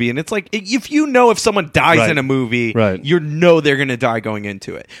movie and it's like, if someone dies in a movie, you know they're going to die going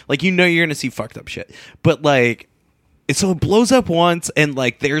into it. Like, you're going to see fucked up shit. But like, so it blows up once and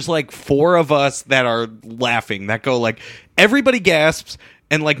like, there's like 4 of us that are laughing that go like, everybody gasps.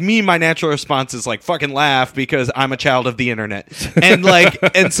 And like me, my natural response is like fucking laugh because I'm a child of the internet. And like,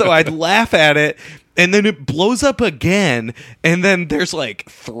 and so I'd laugh at it and then it blows up again. And then there's like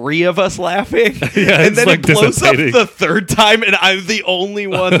 3 of us laughing. And then it blows up the third time. And I'm the only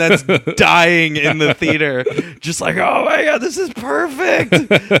one that's dying in the theater. Just like, oh my God, this is perfect.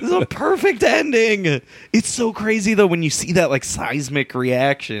 This is a perfect ending. It's so crazy though, when you see that like seismic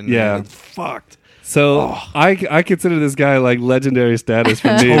reaction. Yeah. It's fucked. So I consider this guy like legendary status for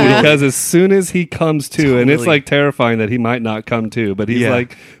me because as soon as he comes to, and it's like terrifying that he might not come to, but he's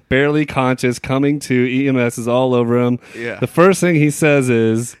like barely conscious, coming to, EMS is all over him. Yeah. The first thing he says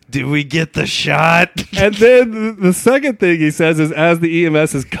is, "Did we get the shot?" And then the second thing he says is, as the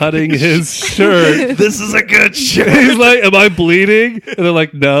EMS is cutting his shirt, "This is a good shirt." He's like, "Am I bleeding?" And they're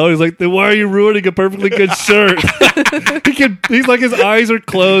like, "No." He's like, "Then why are you ruining a perfectly good shirt?" He's like, his eyes are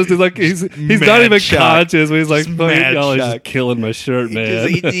closed. He's like, he's not even conscious. But he's like, y'all are just killing my shirt, man.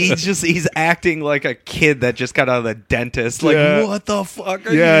 He's acting like a kid that just got out of the dentist. Like, what the fuck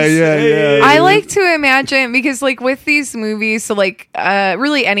are you saying? I like to imagine, because like with these movies, so like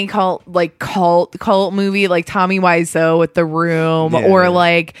really any cult movie, like Tommy Wiseau with The Room, or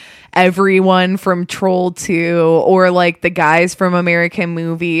like everyone from Troll 2, or like the guys from American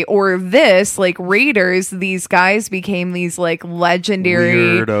Movie, or this like Raiders, these guys became these like legendary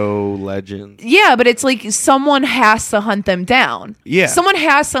weirdo legends. Yeah, but it's like someone has to hunt them down. Yeah, someone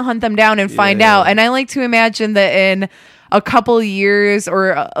has to hunt them down and find out. And I like to imagine that in a couple years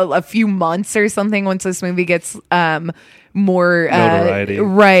or a few months or something, once this movie gets more notoriety.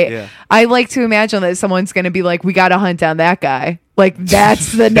 Right. Yeah. I like to imagine that someone's going to be like, we got to hunt down that guy. Like,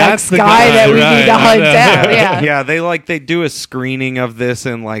 that's the next the guy guy, that we right. need to hunt down. Yeah. Yeah, they do a screening of this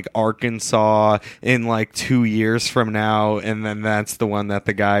in like Arkansas in like 2 years from now, and then that's the one that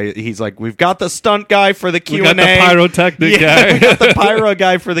the guy, he's like, we've got the stunt guy for the Q&A. We got the pyrotechnic guy. We got the pyro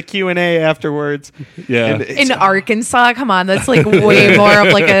guy for the Q&A afterwards. Yeah. And In Arkansas, come on, that's like way more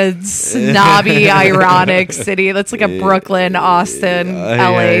of like a snobby, ironic city. That's like a Brooklyn, Austin,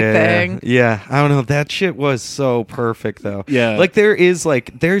 LA thing. Yeah, I don't know. That shit was so perfect, though. Yeah. Like,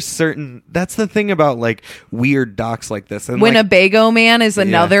 there's certain, that's the thing about like weird docs like this. And Winnebago Man is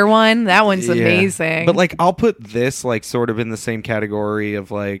another one. That one's Yeah. amazing. But like, I'll put this like sort of in the same category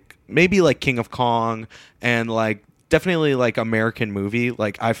of like maybe like King of Kong and like definitely like American Movie.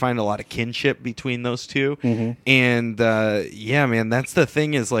 Like, I find a lot of kinship between those two. Mm-hmm. And yeah, man, that's the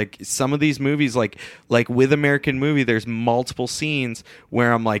thing is like some of these movies, like with American Movie, there's multiple scenes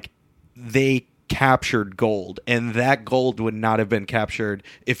where I'm like, they captured gold, and that gold would not have been captured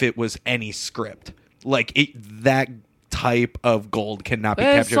if it was any script. Like, that type of gold cannot be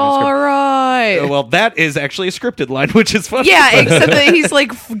captured in a script. all right. Well, that is actually a scripted line, which is funny. Yeah, except that he's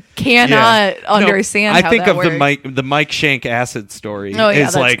like cannot understand. I how think that of works. the Mike Shank acid story Oh, yeah, is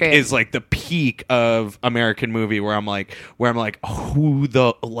that's like great. is like the peak of American Movie where I'm like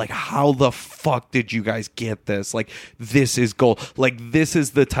how the fuck did you guys get this? Like, this is gold. Like, this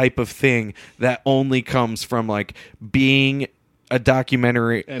is the type of thing that only comes from like being a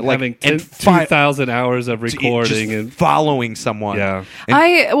documentary And like having and 2,000 hours of just recording and following someone. yeah.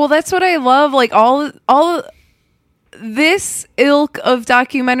 And- that's what I love. Like all this ilk of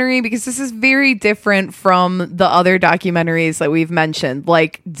documentary, because this is very different from the other documentaries that we've mentioned,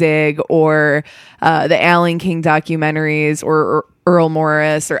 like Dig or the Alan King documentaries or Earl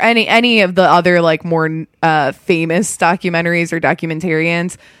Morris or any of the other like more famous documentaries or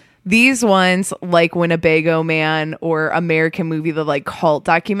documentarians. These ones, like Winnebago Man or American Movie, the like cult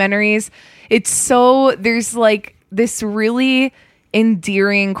documentaries, there's like this really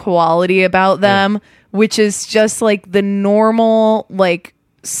endearing quality about them, which is just like the normal like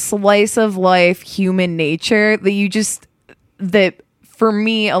slice of life human nature that for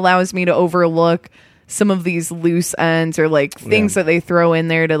me allows me to overlook some of these loose ends or like things that they throw in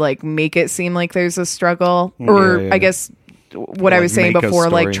there to like make it seem like there's a struggle or Yeah. I guess what I Like, was saying make a before,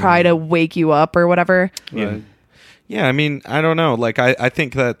 like story. try to wake you up or whatever. Right. Yeah, I mean, I don't know. Like, I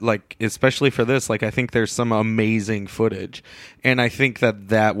think that, like, especially for this, like, I think there's some amazing footage. And I think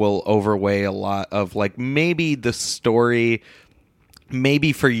that will overweigh a lot of, like, maybe the story,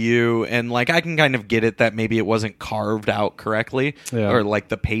 maybe for you. And, like, I can kind of get it that maybe it wasn't carved out correctly. Yeah. Or, like,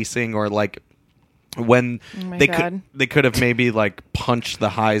 the pacing or, like, when Oh my they God. could have maybe, like, punched the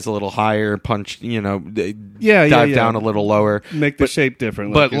highs a little higher, punched, Yeah, dive down a little lower. Make the shape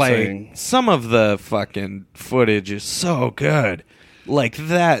different. But you're like saying. some of the fucking footage is so good. Like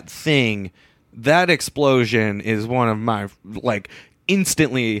that thing, that explosion is one of my like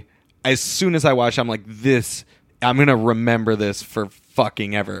instantly as soon as I watch I'm like this I'm going to remember this for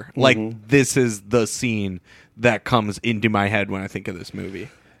fucking ever. Mm-hmm. Like this is the scene that comes into my head when I think of this movie.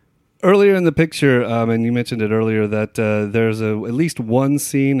 Earlier in the picture, and you mentioned it earlier, that there's at least one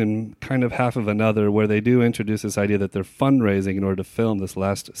scene and kind of half of another where they do introduce this idea that they're fundraising in order to film this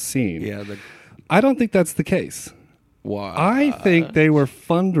last scene. Yeah, I don't think that's the case. wow. I think they were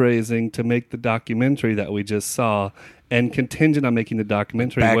fundraising to make the documentary that we just saw, and contingent on making the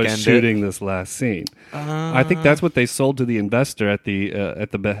documentary Back was end shooting this last scene. I think that's what they sold to the investor at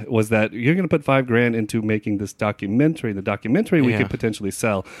the was that you're going to put $5,000 into making this documentary. The documentary we Yeah. could potentially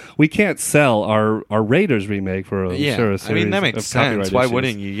sell. We can't sell our Raiders remake for a Yeah, sure a I series mean that makes of copyright sense. Why issues.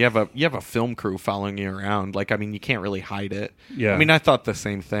 wouldn't you? You have a film crew following you around. Like, I mean, you can't really hide it. Yeah. I mean, I thought the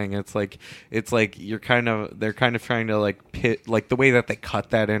same thing. It's like they're kind of trying to like pit like the way that they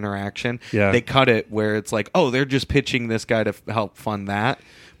cut that interaction. Yeah. They cut it where it's like, oh, they're just pitching this guy to help fund that.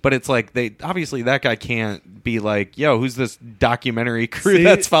 But it's like they obviously that guy can't be like, yo, who's this documentary crew See,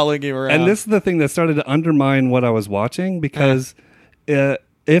 that's following you around? And this is the thing that started to undermine what I was watching because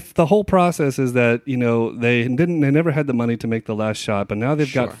if the whole process is that they never had the money to make the last shot, but now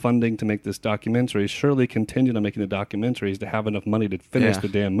they've got Sure. funding to make this documentary, surely contingent on making the documentaries to have enough money to finish Yeah. the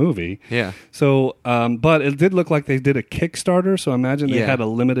damn movie. Yeah. So, but it did look like they did a Kickstarter. So I imagine they Yeah. had a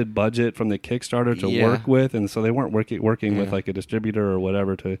limited budget from the Kickstarter to Yeah. work with, and so they weren't working with Yeah. like a distributor or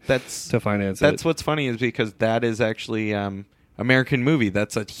whatever to finance That's it. what's funny is because that is actually American Movie.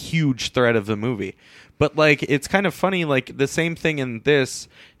 That's a huge thread of the movie. But like it's kind of funny, like the same thing in this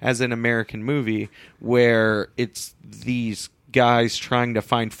as an American Movie, where it's these guys trying to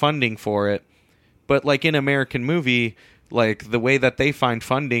find funding for it. But like in American Movie, like the way that they find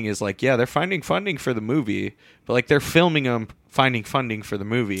funding is like, yeah, they're finding funding for the movie, but like they're filming them finding funding for the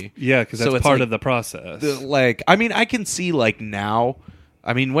movie. Yeah, because that's part of the process. I mean, I can see like now,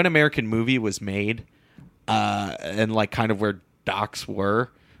 I mean, when American Movie was made, and like kind of where docs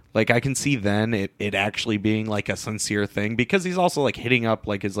were, like I can see then it actually being like a sincere thing, because he's also like hitting up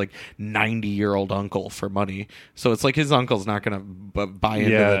like his like 90-year-old uncle for money, so it's like his uncle's not gonna buy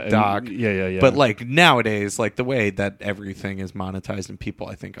into the doc. Yeah. But like nowadays, like the way that everything is monetized and people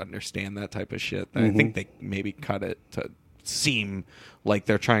I think understand that type of shit, I think they maybe cut it to seem like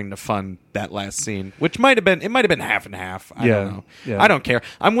they're trying to fund that last scene, which might have been half and half. I don't know. Yeah. I don't care.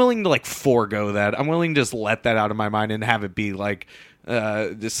 I'm willing to like forego that. I'm willing to just let that out of my mind and have it be like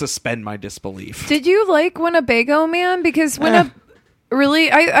just suspend my disbelief. Did you like Winnebago Man? Because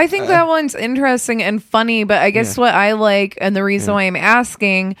really, I think that one's interesting and funny, but I guess what I like, and the reason why I'm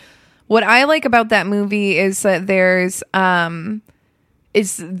asking, what I like about that movie is that there's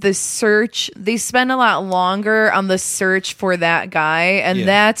is the search. They spend a lot longer on the search for that guy, and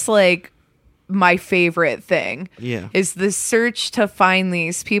that's like my favorite thing. Yeah, is the search to find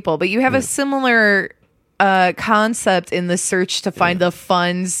these people. But you have a similar concept in the search to find the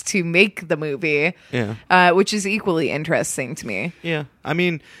funds to make the movie, which is equally interesting to me. Yeah, I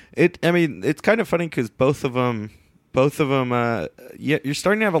mean, it's kind of funny because both of them, you're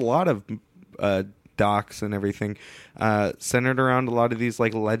starting to have a lot of docs and everything centered around a lot of these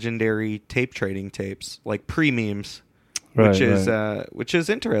like legendary tape trading tapes, like pre-memes. Which is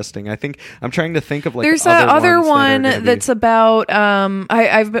interesting. I think I'm trying to think of like there's that other one that's about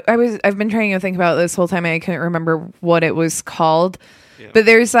I've been trying to think about it this whole time and I couldn't remember what it was called. But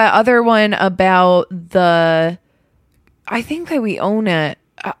there's that other one about I think that we own it.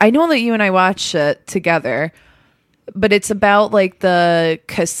 I know that you and I watched it together. But it's about like the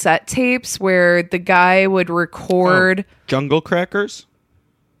cassette tapes where the guy would record Jungle Crackers.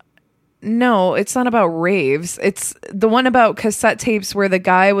 No, it's not about raves. It's the one about cassette tapes where the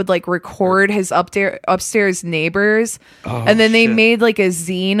guy would like record his upstairs neighbors, and then they made like a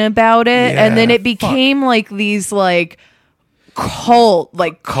zine about it, and then it became like these like cult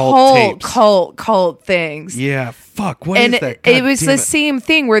things. Yeah, fuck. What is that? It was the same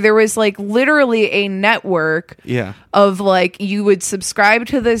thing where there was like literally a network of like you would subscribe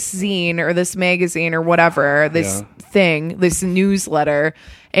to this zine or this magazine or whatever, this thing, this newsletter,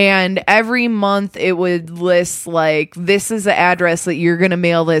 and every month it would list like, this is the address that you're going to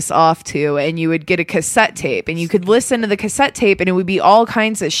mail this off to, and you would get a cassette tape and you could listen to the cassette tape and it would be all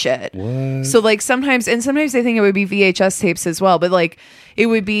kinds of shit. What? So like sometimes I think it would be VHS tapes as well, but like it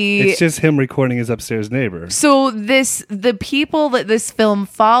would be, it's just him recording his upstairs neighbor. So the people that this film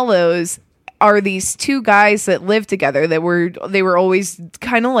follows are these two guys that live together they were always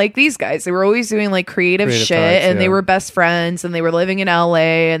kind of like these guys. They were always doing like creative shit thoughts, and they were best friends and they were living in LA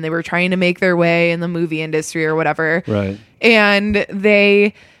and they were trying to make their way in the movie industry or whatever. Right. And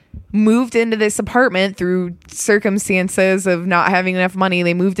they moved into this apartment through circumstances of not having enough money.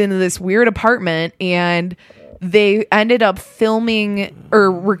 They moved into this weird apartment and they ended up filming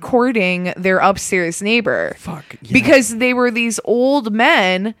or recording their upstairs neighbor. Because they were these old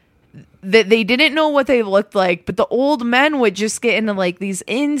men that they didn't know what they looked like, but the old men would just get into like these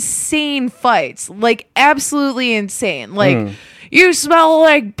insane fights, like absolutely insane. Like, you smell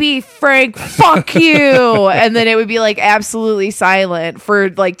like beef, Frank, fuck you. And then it would be like absolutely silent for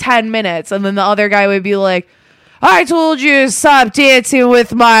like 10 minutes. And then the other guy would be like, I told you to stop dancing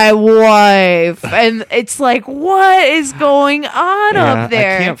with my wife. And it's like, what is going on up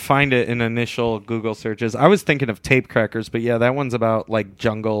there? I can't find it in initial Google searches. I was thinking of Tape Crackers, but yeah, that one's about like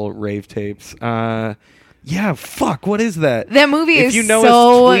jungle rave tapes. Yeah, fuck, what is that? That movie if is you know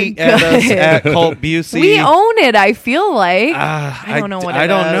so us, tweet good. At us at Cult Busey. We own it, I feel like. I don't know what it is. I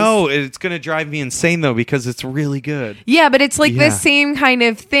don't know. It's going to drive me insane, though, because it's really good. Yeah, but it's like the same kind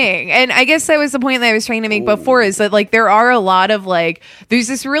of thing. And I guess that was the point that I was trying to make before, is that like there are a lot of like, there's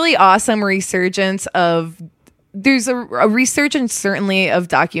this really awesome resurgence of, there's a resurgence certainly of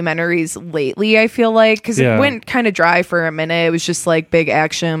documentaries lately, I feel like, because it went kind of dry for a minute. It was just like big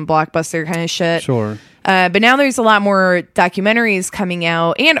action, blockbuster kind of shit. Sure. But now there's a lot more documentaries coming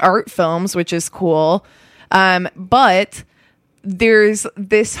out and art films, which is cool. But there's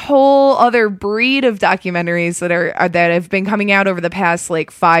this whole other breed of documentaries that have been coming out over the past like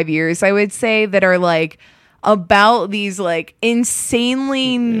 5 years, I would say, that are like about these like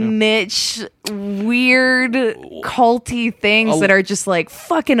insanely niche, weird, culty things that are just like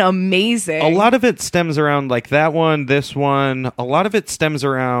fucking amazing. A lot of it stems around like that one, this one. A lot of it stems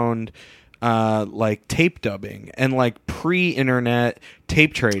around like tape dubbing and like pre-internet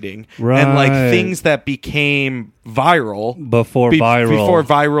tape trading Right. and like things that became viral before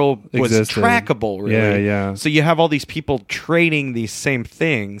viral was existed. trackable, really. Yeah. So you have all these people trading these same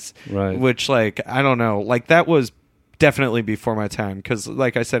things, Right. which, like, I don't know, like that was definitely before my time because,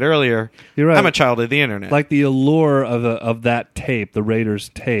 like I said earlier, You're right. I'm a child of the internet. Like the allure of that tape, the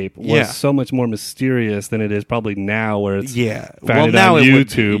Raiders tape, was so much more mysterious than it is probably now, where it's found now on it would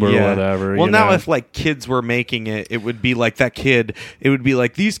YouTube be, or whatever. Well, you now know? if like kids were making it, it would be like that kid. It would be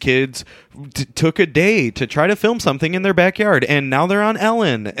like these kids took a day to try to film something in their backyard, and now they're on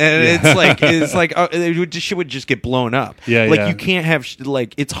Ellen, and it's like shit would just get blown up. Yeah. You can't have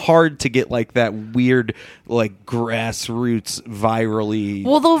like it's hard to get like that weird like grassroots virally.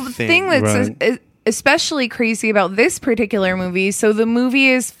 Well, the thing that's Right. especially crazy about this particular movie, so the movie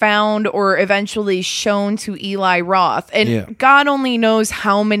is found or eventually shown to Eli Roth, and God only knows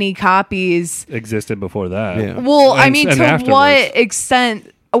how many copies existed before that. Yeah. Well, I And- mean, and to afterwards. what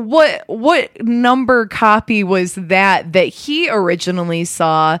extent? What number copy was that he originally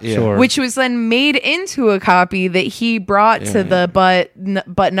saw, Sure. which was then made into a copy that he brought to the But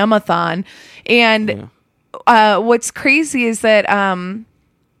Numathon? And what's crazy is that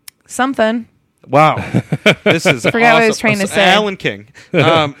something. Wow, this is Forgot what I was trying to say. Alan King.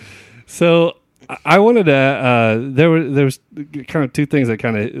 So I wanted to. There was kind of two things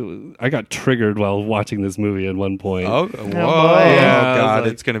that I got triggered while watching this movie at one point. Oh, boy. Yeah, I was God,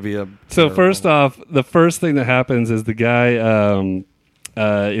 like- it's going to be a. So terrible first one. off, the first thing that happens is the guy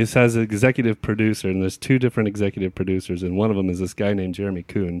has an executive producer, and there's two different executive producers, and one of them is this guy named Jeremy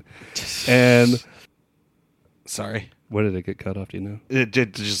Kuhn. And Sorry. where did it get cut off? Do you know? It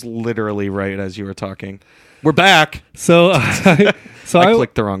did just literally right as you were talking. We're back. So, I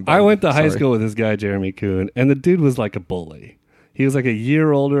clicked the wrong button. I went to high Sorry. school with this guy Jeremy Kuhn, and the dude was like a bully. He was like a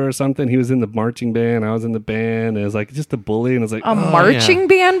year older or something. He was in the marching band. I was in the band. And it was like just a bully, and it was like A marching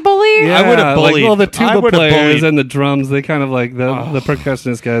band bully? Yeah, I would've bullied- Well, the I tuba would've players bullied- and the drums, they kind of like the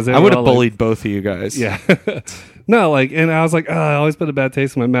percussionist guys. They I were would have all, like- bullied both of you guys. Yeah. No, like, and I was like, I always put a bad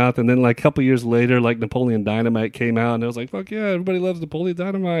taste in my mouth. And then, like, a couple years later, like, Napoleon Dynamite came out, and I was like, fuck yeah, everybody loves Napoleon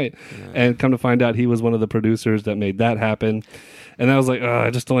Dynamite. Yeah. And come to find out, he was one of the producers that made that happen. And I was like, I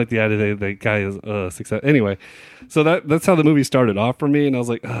just don't like the idea that guy is success. Anyway, so that's how the movie started off for me. And I was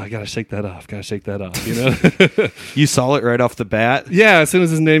like, I gotta shake that off. You know? You saw it right off the bat. Yeah, as soon as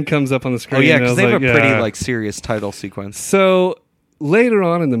his name comes up on the screen. Oh yeah, I because was they have like, a pretty yeah. like serious title sequence. So later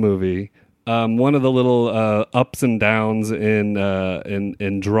on in the movie, one of the little ups and downs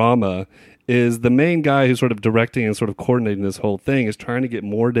in drama is the main guy who's sort of directing and sort of coordinating this whole thing is trying to get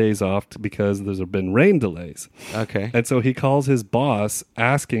more days off because there's been rain delays. Okay. And so he calls his boss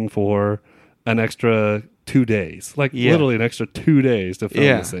asking for an extra 2 days, like literally an extra 2 days to film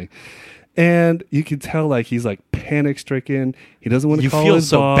this thing. And you can tell, like, he's like panic stricken. He doesn't want to call feel his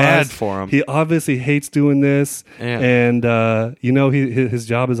so boss. bad for him. He obviously hates doing this, and his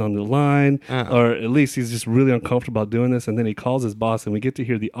job is on the line, or at least he's just really uncomfortable about doing this. And then he calls his boss, and we get to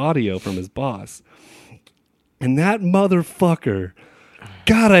hear the audio from his boss. And that motherfucker,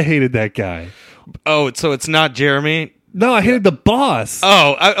 God, I hated that guy. Oh, so it's not Jeremy. No, I hated the boss.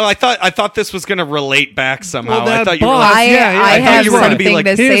 Oh, I thought this was going to relate back somehow. Well, that I thought you were boss- like, I thought have you were gonna something be like,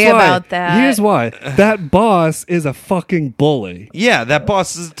 to say Here's why. about that. Here's why. That boss is a fucking bully. yeah, that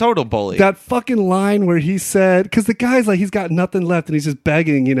boss is a total bully. That fucking line where he said, because the guy's like, he's got nothing left and he's just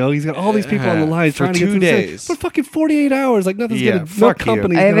begging, he's got all these people on the line For trying to get 2 thing. days. For fucking 48 hours. Like, nothing's Yeah, going to, no fuck you.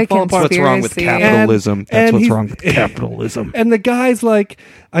 company's I have going a to fall apart. What's wrong with conspiracy. capitalism? That's And what's he's- wrong with capitalism. And the guy's like,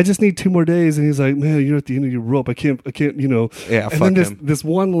 I just need 2 more days. And he's like, man, you're at the end of your rope. I can't, Yeah, and fuck then him. this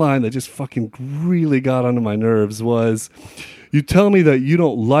one line that just fucking really got onto my nerves was, you tell me that you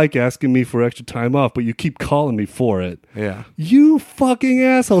don't like asking me for extra time off, but you keep calling me for it. Yeah. You fucking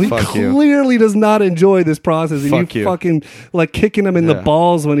asshole. He Fuck you. clearly does not enjoy this process. And Fuck you you. fucking like kicking him in the Yeah.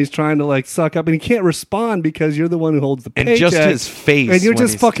 balls when he's trying to like suck up. And he can't respond because you're the one who holds the And paycheck. just his face And you're when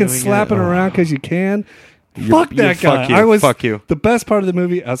just he's fucking doing it. slapping Oh. around because you can. Fuck you're- that guy. fuck you. Fuck you. The best part of the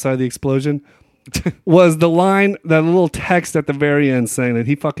movie, outside the explosion, was the line, that little text at the very end saying that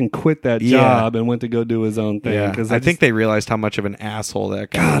he fucking quit that job and went to go do his own thing. Yeah, Because I think they realized how much of an asshole that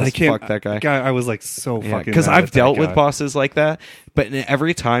guy God, was. I can't. Fuck that guy. I was like so fucking. Because mad I've at that dealt with guy. bosses like that, but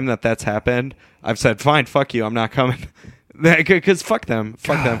every time that's happened, I've said, "Fine, fuck you, I'm not coming." Because fuck them,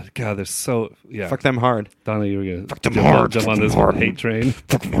 fuck them, God, they're so fuck them hard. Donna, you were gonna them hard, jump fuck on them this hard. hate train.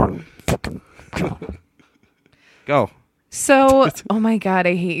 Go. So, oh my God,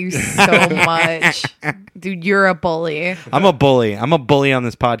 I hate you so much. Dude, you're a bully. I'm a bully. I'm a bully on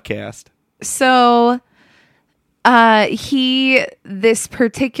this podcast. So, This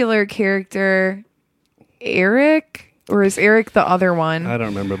particular character, Eric. Or is Eric the other one? I don't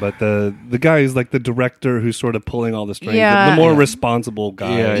remember, but the guy who's like the director who's sort of pulling all the strings. Yeah. The more responsible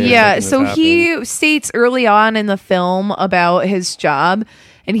guy. Yeah. So he states early on in the film about his job,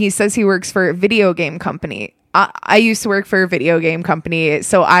 and he says he works for a video game company. I used to work for a video game company,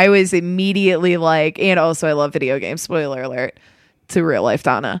 so I was immediately like, and also I love video games. Spoiler alert to real life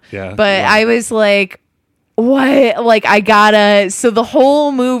Donna. Yeah. But I was like, what? Like, I gotta. So the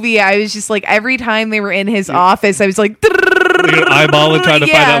whole movie, I was just like, every time they were in his office, I was like, you're eyeballing trying to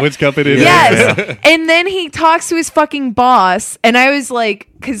find out which company it is. Yes. Yeah. And then he talks to his fucking boss, and I was like,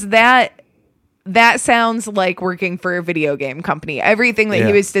 because that sounds like working for a video game company. Everything that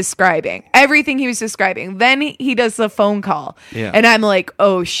he was describing. Then he does the phone call. Yeah. And I'm like,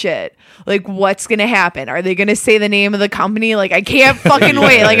 oh shit. Like, what's going to happen? Are they going to say the name of the company? Like, I can't fucking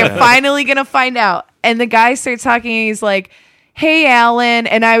wait. Like, I'm finally going to find out. And the guy starts talking, and he's like, hey, Alan.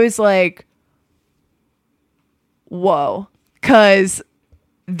 And I was like, whoa. Because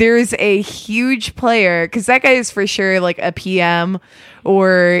there's a huge player, because that guy is for sure like a PM,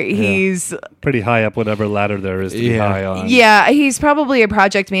 or he's pretty high up whatever ladder there is to be high on. Yeah, he's probably a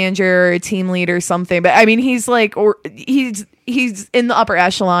project manager or a team lead or something. But I mean, he's like, or he's in the upper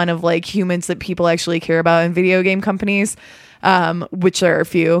echelon of like humans that people actually care about in video game companies, which are a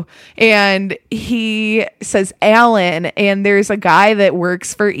few. And he says Alan, and there's a guy that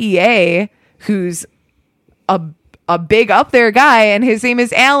works for EA who's a big up there guy, and his name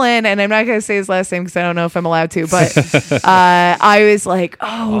is Alan, and I'm not going to say his last name because I don't know if I'm allowed to, but I was like,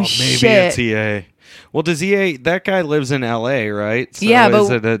 maybe shit. It's EA. Well, does EA, that guy lives in LA, right? So yeah,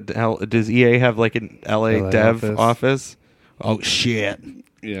 but does EA have like an LA dev office? Oh, shit.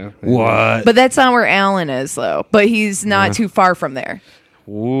 Yeah. What? But that's not where Alan is, though. But he's not too far from there.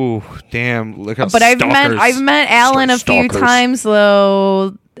 Ooh, damn. Look how But I've met Alan a few times,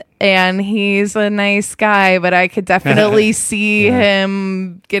 though, and he's a nice guy, but I could definitely see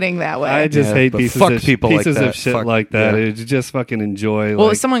him getting that way. I just hate pieces of shit like that. Yeah. You just fucking enjoy. Well,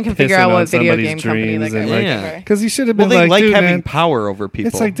 like, someone can figure out what video game somebody's company dreams that and, guy like, works for. because you should have been they like dude, having man, power over people.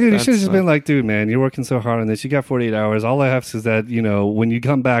 It's like, dude, you should have just been like, dude, man, you're working so hard on this. You got 48 hours. All I have is that, when you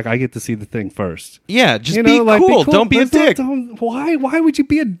come back, I get to see the thing first. Yeah, just be cool. Don't be a dick. Why would you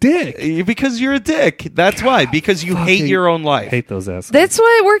be a dick? Because you're a dick. That's why. Because you hate your own life. Hate those assholes. That's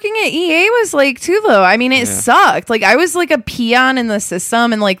what working at EA was like too, though. I mean, it sucked. Like, I was like a peon in the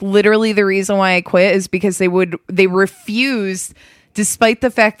system, and like literally the reason why I quit is because they refused, despite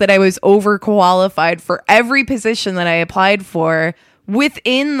the fact that I was overqualified for every position that I applied for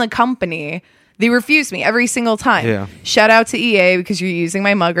within the company. They refused me every single time. Yeah. Shout out to EA, because you're using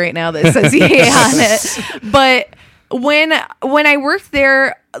my mug right now that says EA on it. But when I worked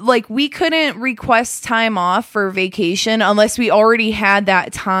there, like, we couldn't request time off for vacation unless we already had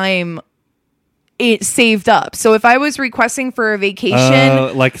that time saved up. So if I was requesting for a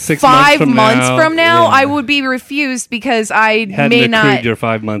vacation like 6 5 months months from now, I would be refused because I may not your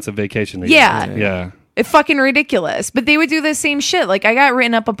 5 months of vacation. Yeah. It's fucking ridiculous. But they would do the same shit. Like, I got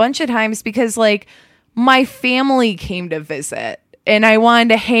written up a bunch of times because like my family came to visit, and I wanted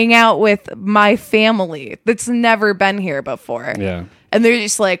to hang out with my family that's never been here before. Yeah. And they're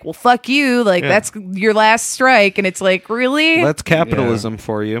just like, well, fuck you. Like, that's your last strike. And it's like, really? That's capitalism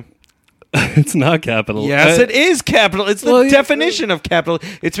for you. It's not capital. Yes, it is capital. It's the definition of capital.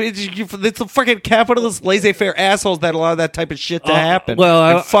 It's the fucking capitalist, laissez-faire assholes that allow that type of shit to happen.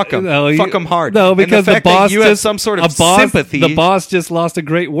 Well, fuck them. Fuck them hard. No, because the boss you have some sort of sympathy. The boss just lost a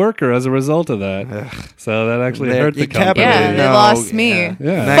great worker as a result of that. So that actually hurt the company. Yeah, they lost me.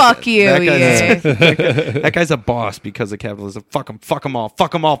 Yeah. Fuck you, EA. That guy's a boss because of capitalism. Fuck him. Fuck them all.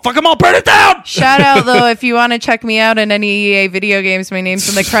 Fuck them all. Fuck them all. Burn it down. Shout out, though, if you want to check me out in any EA video games, my name's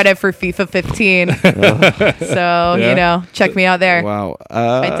in the credit for FIFA 15. So, check me out there. Wow.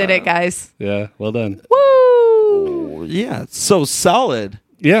 I did it, guys. Yeah, well done. Woo! Yeah, so solid.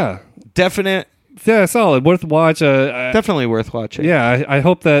 Yeah. Definite. Yeah, solid. Worth watch. Definitely worth watching. Yeah, I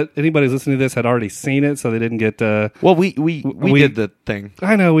hope that anybody who's listening to this had already seen it, so they didn't get. Well, we did the thing.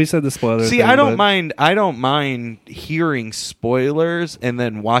 I know we said the spoilers. See, I don't mind hearing spoilers and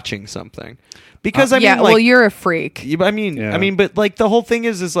then watching something, because well, you're a freak. But like the whole thing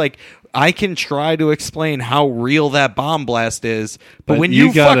is like, I can try to explain how real that bomb blast is, but when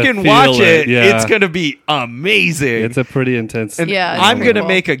you fucking watch it, it's going to be amazing. It's a pretty intense. And I'm going to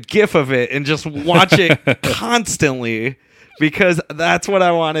make a GIF of it and just watch it constantly, because that's what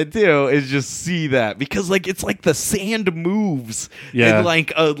I want to do, is just see that. Because like, it's like the sand moves and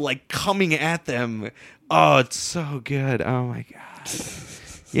like coming at them. Oh, it's so good. Oh my God.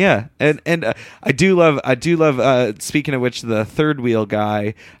 Yeah, and I do love. Speaking of which, the third wheel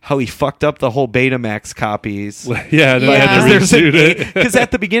guy, how he fucked up the whole Betamax copies. Yeah, they had to reshoot it. Because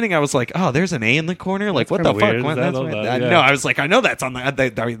at the beginning I was like, oh, there's an A in the corner. Like, what the fuck? No, I was like, I know that's on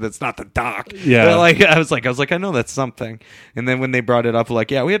the. That's not the dock. Yeah, but like I was like, I know that's something. And then when they brought it up,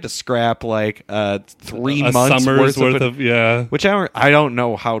 like, yeah, we had to scrap like 3 months worth of yeah. Which I don't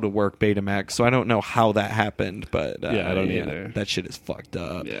know how to work Betamax, so I don't know how that happened. But I don't either. That shit is fucked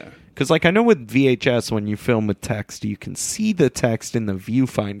up. Yeah. Because, like, I know with VHS, when you film with text, you can see the text in the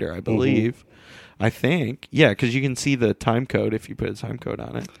viewfinder, I believe. I think. Yeah, because you can see the time code if you put a time code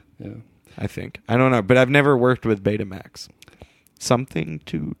on it. Yeah. I think. I don't know, but I've never worked with Betamax. Something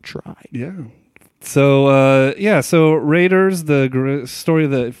to try. Yeah. So, so Raiders, the story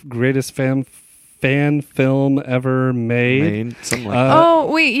of the greatest fan film ever made. Something like that.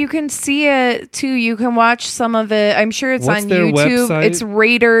 Wait, you can see it too. You can watch some of it. I'm sure it's What's on their YouTube. website? It's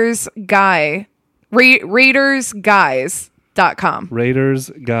Raiders Guy. RaidersGuys.com.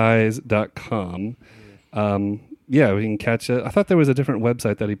 RaidersGuys.com. Yeah, we can catch it. I thought there was a different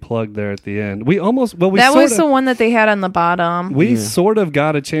website that he plugged there at the end. That was the one that they had on the bottom. We sort of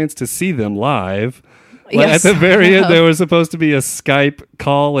got a chance to see them live. Yes, at the very end, there was supposed to be a Skype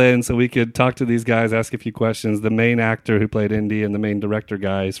call-in so we could talk to these guys, ask a few questions. The main actor who played Indy and the main director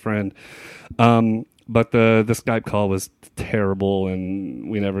guy, his friend. But the Skype call was terrible,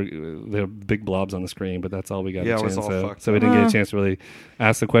 and there were big blobs on the screen, but that's all we got a chance to. So we didn't get a chance to really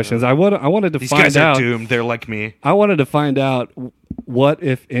ask the questions. I wanted to These find guys out. are doomed. They're like me. I wanted to find out what,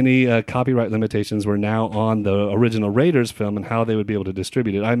 if any, copyright limitations were now on the original Raiders film and how they would be able to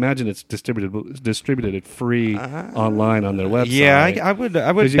distribute it. I imagine it's distributed free online on their website. Yeah, I would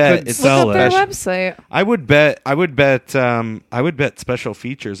bet it's Look up their website. I would bet special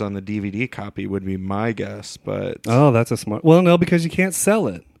features on the DVD copy would be my guess, but that's a smart. Well, no, because you can't sell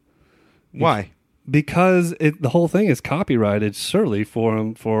it. Why? Because the whole thing is copyrighted, surely for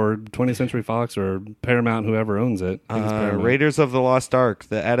 20th Century Fox or Paramount, whoever owns it. Raiders of the Lost Ark,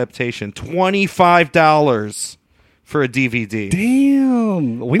 the adaptation, $25 for a DVD.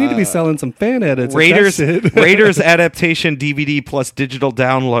 Damn, we need to be selling some fan edits. Raiders adaptation DVD plus digital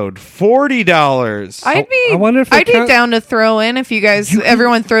download, $40. I'd be down to throw in if you guys,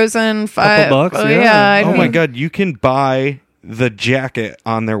 everyone throws in $5. $5, yeah. Oh my god, you can buy the jacket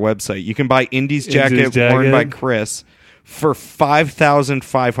on their website. You can buy Indy's jacket worn by Chris for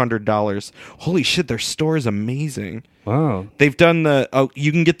 $5,500. Holy shit, their store is amazing. Wow. They've done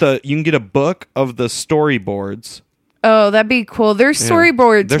you can get a book of the storyboards. Oh, that'd be cool. Their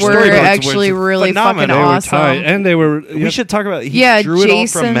storyboards were actually really phenomenal. fucking awesome. And they were... We should talk about it. He drew Jason, it all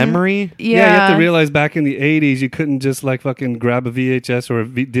from memory. Yeah, you have to realize back in the 80s, you couldn't just like fucking grab a VHS or a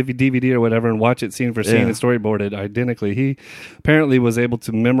DVD or whatever and watch it scene for scene and storyboard it identically. He apparently was able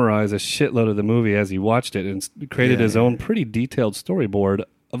to memorize a shitload of the movie as he watched it and created his own pretty detailed storyboard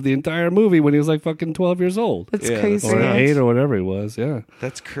of the entire movie when he was like fucking 12 years old. That's crazy. Or 8 or whatever he was,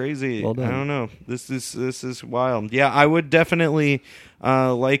 That's crazy. Well done. I don't know. This is wild. Yeah, I would definitely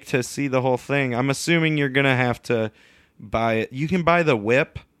like to see the whole thing. I'm assuming you're going to have to buy it. You can buy the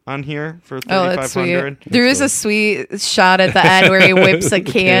whip on here for $3,500. There is a sweet shot at the end where he whips a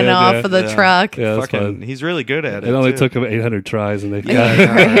can off of the truck. Yeah, he's really good at it. It only took him 800 tries, and they got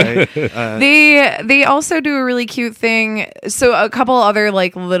it. They also do a really cute thing. So a couple other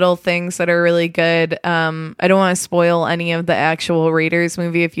like little things that are really good. I don't want to spoil any of the actual Raiders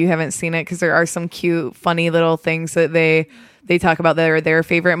movie if you haven't seen it, because there are some cute, funny little things that they talk about that are their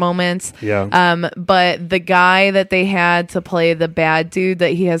favorite moments. Yeah. But the guy that they had to play the bad dude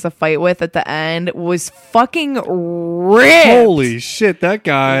that he has a fight with at the end was fucking ripped. Holy shit, that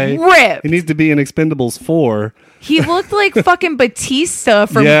guy. Ripped. He needs to be in Expendables 4. He looked like fucking Batista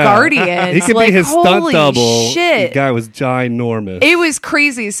from Guardians. He could like, be his stunt double. Shit. The guy was ginormous. It was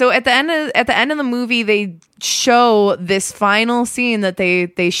crazy. So at the end of the movie, they show this final scene that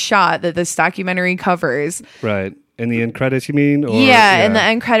they shot that this documentary covers. Right. In the end credits, you mean? Or, in the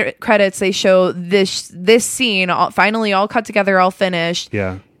end credits, they show this scene finally all cut together, all finished.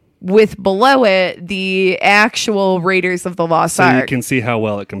 Yeah. With below it the actual Raiders of the Lost Ark. So you can see how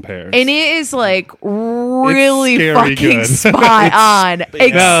well it compares. And it is like really fucking good. spot on.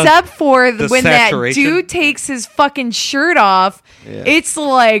 Except for when saturation. that dude takes his fucking shirt off, it's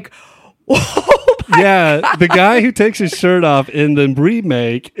like... The guy who takes his shirt off in the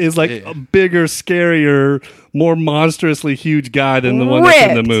remake is like a bigger, scarier, more monstrously huge guy than the one that's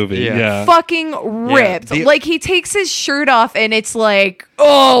in the movie. Yeah. Fucking ripped. Like, he takes his shirt off and it's like,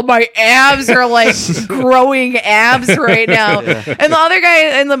 oh, my abs are like growing abs right now. And the other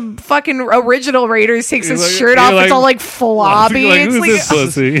guy in the fucking original Raiders takes his shirt off. It's all like floppy. It's who's this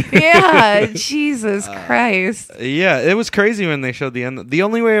pussy? Yeah, Jesus Christ. Yeah, it was crazy when they showed the end. The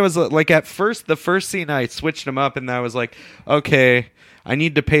only way it was like at first, the first scene I switched them up and I was like, okay, I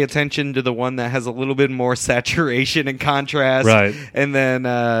need to pay attention to the one that has a little bit more saturation and contrast. Right. And then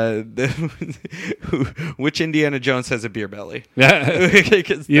which Indiana Jones has a beer belly? Yeah.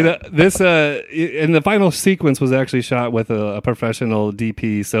 This and the final sequence was actually shot with a professional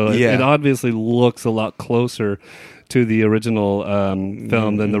DP, so it obviously looks a lot closer to the original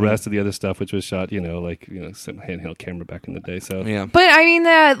film than the rest of the other stuff, which was shot, some handheld camera back in the day. So yeah, but I mean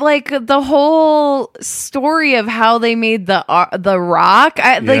that like the whole story of how they made the Rock,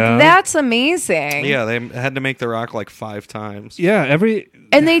 that's amazing. Yeah, they had to make the Rock like 5 times. Yeah,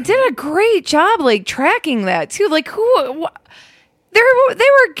 and they did a great job like tracking that too. Like they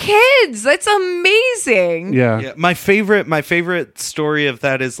were kids. That's amazing. Yeah. My favorite story of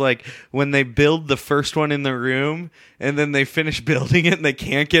that is like when they build the first one in the room and then they finish building it and they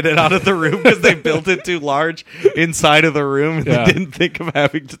can't get it out of the room because they built it too large inside of the room and they didn't think of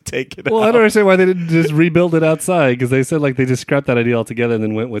having to take it out. Well, I don't understand why they didn't just rebuild it outside, because they said like they just scrapped that idea altogether and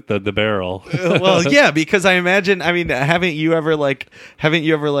then went with the barrel. Well, yeah, because I imagine, haven't you ever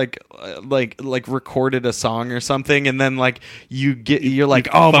recorded a song or something and then like you're like,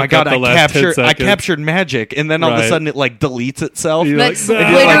 oh my God, I captured magic, and then all of a sudden it like deletes itself. That's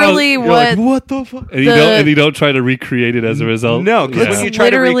literally what the fuck? And you don't try to recreate it as a result. No, because when you try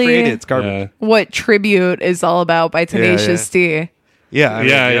to recreate it, it's garbage. Yeah. What Tribute is all about by Tenacious D. Yeah.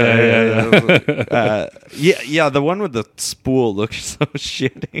 The one with the spool looks so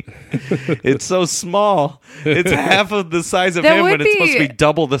shitty. It's so small. It's half of the size of him when it's supposed to be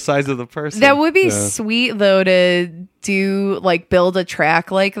double the size of the person. That would be sweet though, to do like build a track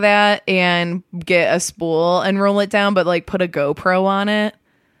like that and get a spool and roll it down, but like put a GoPro on it.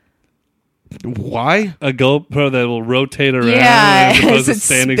 Why? A GoPro that will rotate around as opposed to it's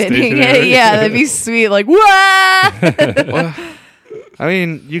standing spinning stationary. Yeah, that'd be sweet. Like, what?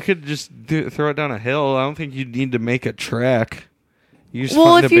 You could just throw it down a hill. I don't think you need to make a track.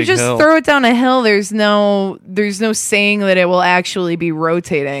 If you just throw it down a hill, there's no saying that it will actually be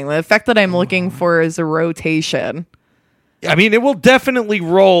rotating. The effect that I'm looking for is a rotation. It will definitely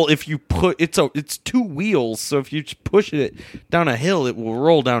roll if you put it's 2 wheels, so if you just push it down a hill, it will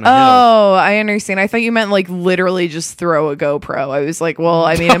roll down a hill. Oh, I understand. I thought you meant like literally just throw a GoPro. I was like, well,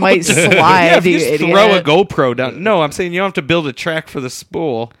 it might slide. Yeah, if you just throw a GoPro down. No, I'm saying you don't have to build a track for the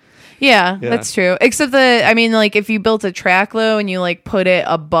spool. Yeah, that's true. Except if you built a track though and you like put it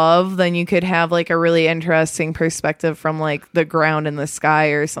above, then you could have like a really interesting perspective from like the ground and the sky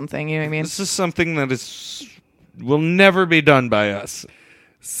or something. You know what I mean? This is something that will never be done by us.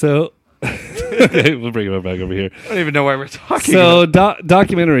 So okay, we'll bring it back over here. I don't even know why we're talking. So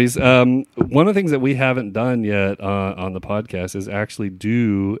documentaries. One of the things that we haven't done yet on the podcast is actually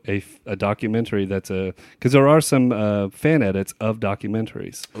do a documentary because there are some fan edits of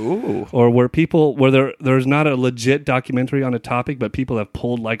documentaries. Ooh. Or where there's not a legit documentary on a topic, but people have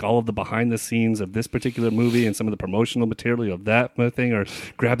pulled like all of the behind the scenes of this particular movie and some of the promotional material of that thing, or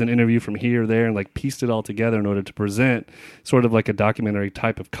grabbed an interview from here or there and like pieced it all together in order to present sort of like a documentary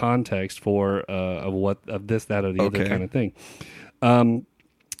type of context for of this, that, or the other kind of thing.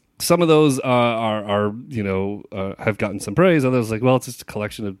 Some of those are have gotten some praise. Others like, well, it's just a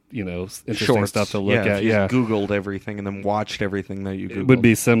collection of interesting stuff to look at. Yeah, Googled everything and then watched everything that you Googled. It would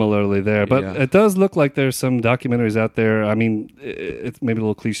be similarly there, but it does look like there's some documentaries out there. It's maybe a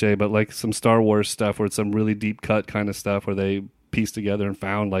little cliche, but like some Star Wars stuff where it's some really deep cut kind of stuff where they pieced together and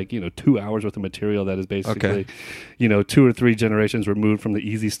found 2 hours worth of material that is basically 2 or 3 generations removed from the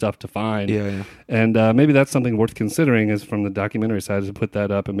easy stuff to find. And maybe that's something worth considering, is from the documentary side, is to put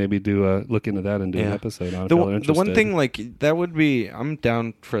that up and maybe look into that and do an episode on it. The one thing that would be, I'm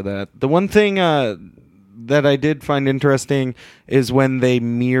down for that. The one thing that I did find interesting is when they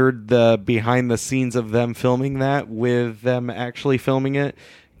mirrored the behind the scenes of them filming that with them actually filming it.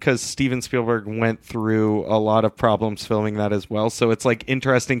 Because Steven Spielberg went through a lot of problems filming that as well. So it's like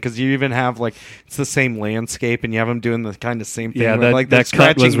interesting because you even have it's the same landscape and you have them doing the kind of same thing. Yeah, that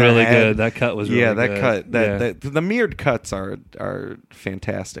cut was really good. That cut was really good. The mirrored cuts are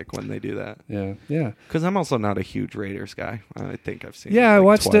fantastic when they do that. Yeah. Because I'm also not a huge Raiders guy. I think I've seen. Yeah, it I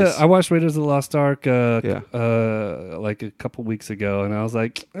watched twice. I watched Raiders of the Lost Ark like a couple weeks ago, and I was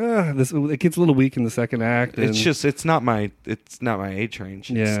like, it gets a little weak in the second act. It's not my age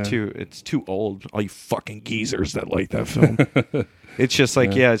range. it's too old. All you fucking geezers that like that film. It's just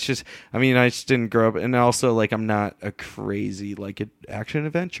like, it's just, I mean, I just didn't grow up. And also, like, I'm not a crazy, like, action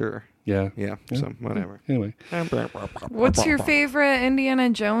adventure. Yeah. So, whatever. Anyway. What's your favorite Indiana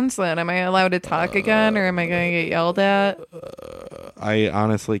Jones then? Am I allowed to talk again, or am I going to get yelled at? I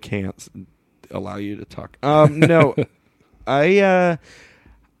honestly can't allow you to talk. No.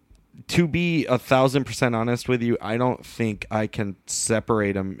 To be 1,000% honest with you, I don't think I can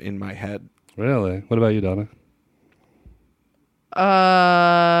separate them in my head. Really? What about you, Donna?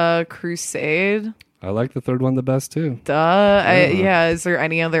 Crusade. I like the third one the best too. Duh. Is there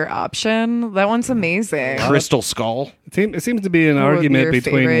any other option? That one's amazing. Crystal Skull. It seems to be an argument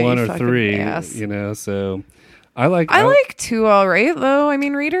between one or three. Ass. So I like 2 all right though. I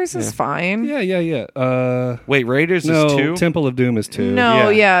mean, Raiders is fine. Yeah. Wait, Raiders is 2? Temple of Doom is 2.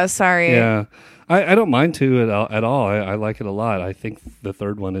 No, sorry. Yeah. I don't mind 2 at all. I like it a lot. I think the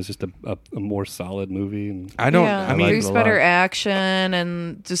third one is just a more solid movie. And I mean, there's better action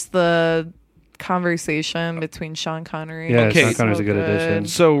and just the conversation between Sean Connery. Yeah, Sean Connery's a good addition.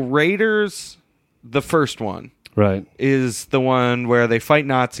 So Raiders, the first one, right, is the one where they fight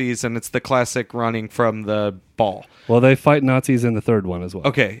Nazis, and it's the classic running from the ball. Well, they fight Nazis in the third one as well.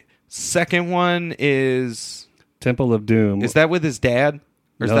 Okay, second one is Temple of Doom. Is that with his dad?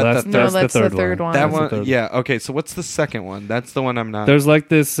 Or is that's the third one. That one, yeah. Okay, so what's the second one? That's the one I'm not. There's like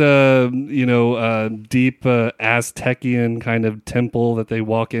this, deep Aztecian kind of temple that they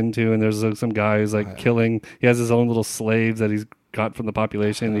walk into, and there's some guy who's like killing. He has his own little slaves that he's got from the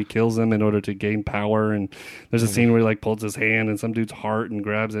population, and he kills them in order to gain power. And there's a scene where he like pulls his hand and some dude's heart and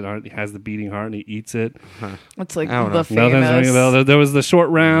grabs it. He has the beating heart and he eats it. It's like the famous. There was the short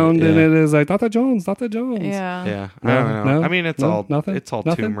round, and it is like Dr. Jones. Yeah. I don't know. No? I mean, it's nothing? It's all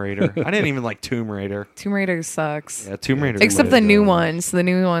Nothing? Tomb Raider. I didn't even like Tomb Raider. Tomb Raider sucks. Yeah, Tomb Raider. Except the new ones. The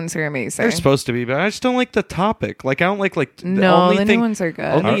new ones are amazing. They're supposed to be, but I just don't like the topic. Like, I don't like the new ones are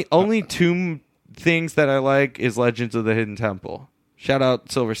good. Only Tomb things that I like is Legends of the Hidden Temple. Shout out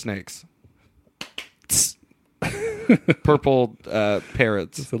Silver Snakes. Purple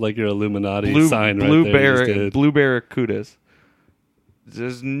parrots. So like your Illuminati sign right there. Blue barracudas.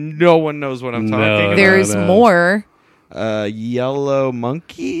 There's no one knows what I'm talking about. There's more. Yellow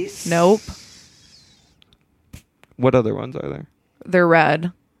monkeys? Nope. What other ones are there? They're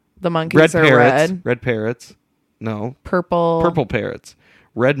red. The monkeys are red. Red parrots. No. Purple parrots.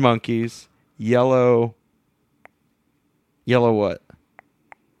 Red monkeys. Yellow what?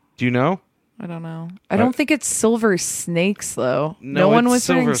 Do you know? I don't know. I don't think it's silver snakes though. No one was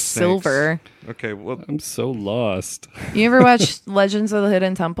wearing silver. Okay, well, I'm so lost. You ever watch Legends of the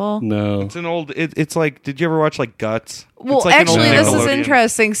Hidden Temple? No. It's an old. It's like. Did you ever watch like Guts? Well, like actually, this is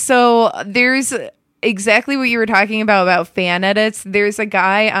interesting. So there's exactly what you were talking about fan edits. There's a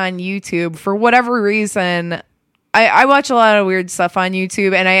guy on YouTube for whatever reason. I watch a lot of weird stuff on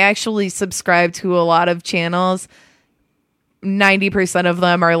YouTube, and I actually subscribe to a lot of channels. 90% of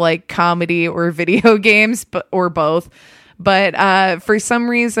them are like comedy or video games, or both. But for some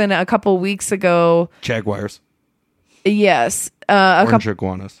reason, a couple weeks ago, Jaguars. Yes, Orange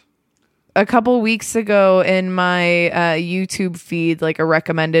iguanas. A couple weeks ago, in my YouTube feed, like a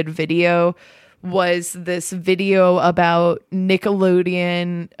recommended video was this video about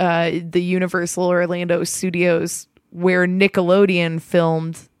Nickelodeon, the Universal Orlando Studios, where Nickelodeon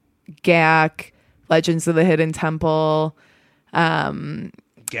filmed GAC, Legends of the Hidden Temple.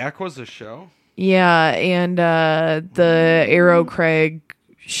 GAC was a show? Yeah, and the Arrow Craig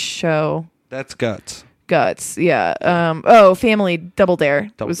show. That's Guts. Yeah. Family Double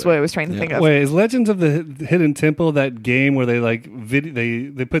Dare was what I was trying to think of. Wait, is Legends of the Hidden Temple that game where they like they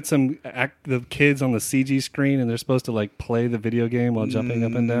put the kids on the CG screen and they're supposed to like play the video game while jumping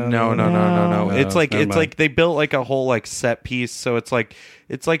up and down? No. It's like they built like a whole like set piece, so it's like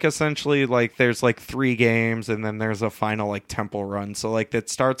essentially like there's like 3 games and then there's a final like temple run. So like it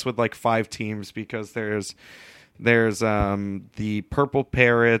starts with like 5 teams because there's the purple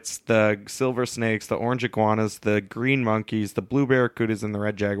parrots, the silver snakes, the orange iguanas, the green monkeys, the blue barracudas, and the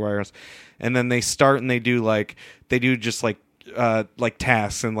red jaguars. And then they start and they do just like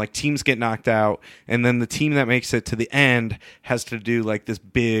tasks, and like teams get knocked out, and then the team that makes it to the end has to do like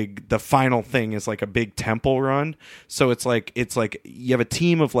the final thing is like a big temple run. So it's like you have a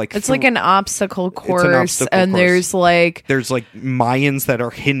team of like like an obstacle course, and there's like Mayans that are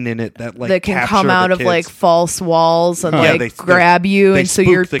hidden in it that can come out of like false walls and like grab you, and so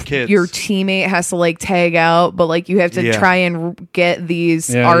your teammate has to like tag out, but like you have to try and get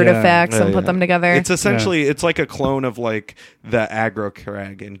these artifacts and put them together. It's essentially it's like a clone of like the aggro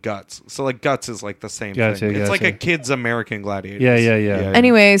crag and Guts. So like Guts is like the same thing. It's like a kid's American Gladiators. Yeah.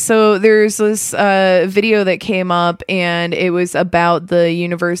 Anyway, so there's this video that came up, and it was about the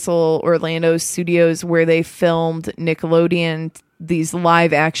Universal Orlando Studios where they filmed these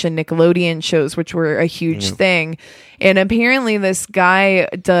live action Nickelodeon shows, which were a huge thing. And apparently this guy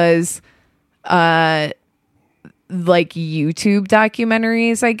does like YouTube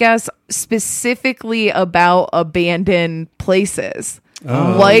documentaries, I guess, specifically about abandoned places.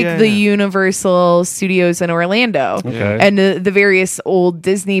 The Universal Studios in Orlando and the various old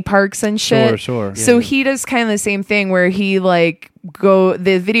Disney parks and shit. Sure. So he does kind of the same thing where he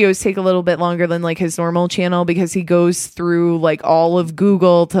the videos take a little bit longer than like his normal channel because he goes through like all of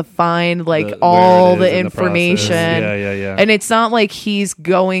Google to find like all the information. And it's not like he's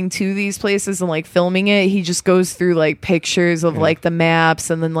going to these places and like filming it. He just goes through like pictures of like the maps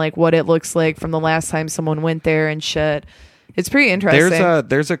and then like what it looks like from the last time someone went there and shit. It's pretty interesting.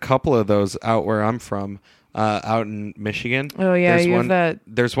 There's a couple of those out where I'm from, out in Michigan. Oh yeah,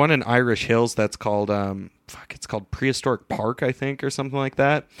 There's one in Irish Hills that's called it's called Prehistoric Park, I think, or something like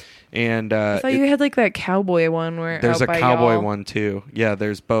that. And I thought you had like that cowboy one where there's a cowboy one too. Yeah,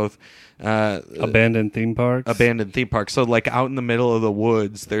 there's both. Abandoned theme parks. So like out in the middle of the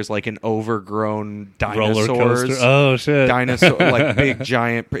woods, there's like an overgrown dinosaurs. Roller coaster. Oh shit! Dinosaur, like big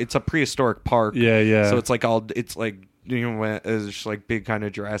giant. It's a prehistoric park. Yeah. So it's like it's just like big kind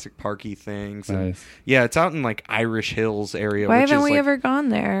of Jurassic Parky things. Nice. Yeah, it's out in like Irish Hills area. Why haven't we ever gone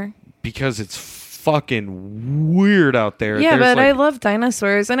there? Because it's fucking weird out there. Yeah, but I love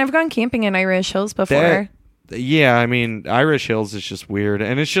dinosaurs, and I've gone camping in Irish Hills before. Yeah, I mean, Irish Hills is just weird,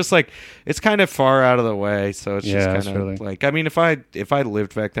 and it's just like it's kind of far out of the way, so it's just kind of really like. I mean, if I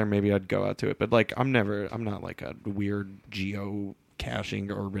lived back there, maybe I'd go out to it, but like I'm not like a weird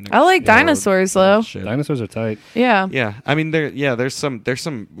geocaching urban. I like dinosaurs though. Dinosaurs are tight. Yeah. I mean, there's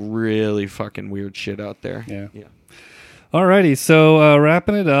some really fucking weird shit out there. Yeah. Alrighty, so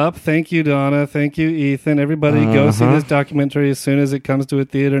wrapping it up. Thank you, Donna. Thank you, Ethan. Everybody, go see this documentary as soon as it comes to a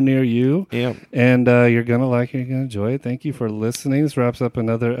theater near you. Yeah, and you're gonna like it. You're gonna enjoy it. Thank you for listening. This wraps up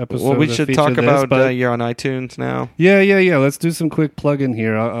another episode. Well, we should talk about you're on iTunes now. Yeah. Let's do some quick plug-in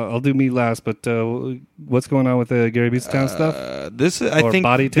here. I'll do me last, but what's going on with the Gary Busey Town stuff? I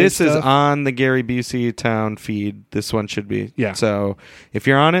think this is on the Gary Busey Town feed. This one should be. Yeah. So if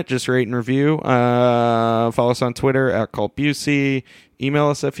you're on it, just rate and review. Follow us on Twitter at Cult Busey. Email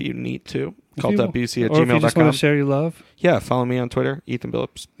us if you need to. Cult.busey@gmail.com. Or if you just want to share your love. Yeah, follow me on Twitter, Ethan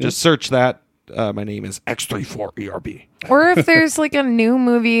Billips. Yeah. Just search that. My name is X34ERB. Or if there's like a new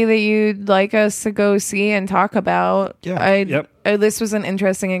movie that you'd like us to go see and talk about. Yeah. This was an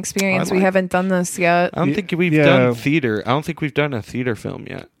interesting experience. We haven't done this yet. I don't think we've done theater. I don't think we've done a theater film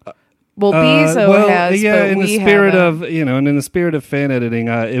yet. Well, Beezo has, yeah, but in we the spirit haven't. of and in the spirit of fan editing,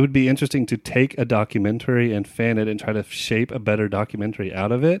 it would be interesting to take a documentary and fan it and try to shape a better documentary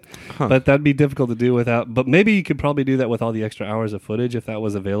out of it. But that'd be difficult to do without. But maybe you could probably do that with all the extra hours of footage if that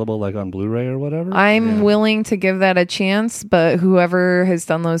was available, like on Blu-ray or whatever. I'm willing to give that a chance, but whoever has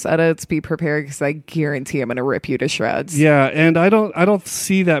done those edits, be prepared because I guarantee I'm going to rip you to shreds. Yeah, and I don't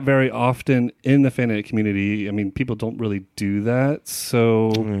see that very often in the fan edit community. I mean, people don't really do that,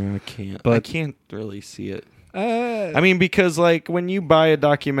 so I can't really see it. I mean, because like when you buy a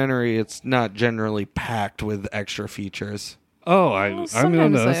documentary, it's not generally packed with extra features. Oh, I mean, no,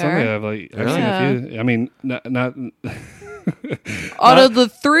 I've seen a few. I mean, not out of the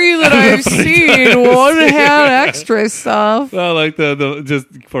three that I've seen, one had extra stuff. Well, like the just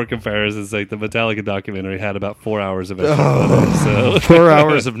for comparisons, like the Metallica documentary had about 4 hours of extra footage, so 4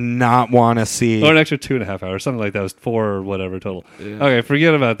 hours of not want to see, or an extra 2.5 hours, something like that. It was 4 or whatever total. Yeah. Okay,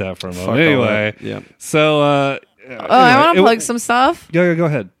 forget about that for a moment. Anyway, so I want to plug some stuff. Go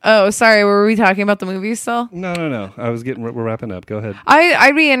ahead. Oh, sorry. Were we talking about the movie still? No. We're wrapping up. Go ahead.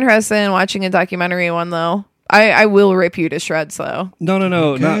 I'd be interested in watching a documentary one though. I will rip you to shreds, though. No,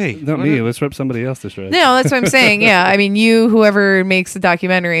 okay. not me. Let's rip somebody else to shreds. No, that's what I'm saying. Yeah, I mean, whoever makes the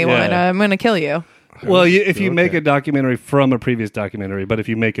documentary one, I'm going to kill you. Well, if you make a documentary from a previous documentary, but if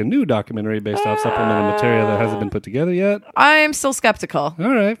you make a new documentary based off supplemental material that hasn't been put together yet, I'm still skeptical.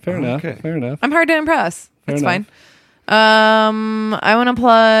 All right, fair enough. I'm hard to impress. That's fine. I want to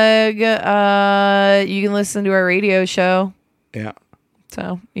plug. You can listen to our radio show. Yeah.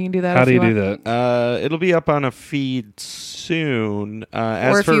 So you can do that. How do you do that? It'll be up on a feed soon.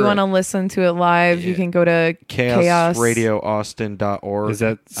 Or if you want to listen to it live, you can go to chaosradioaustin.org. Is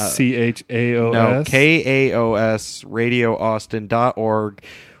that CHAOS? No, KAOS radioaustin.org.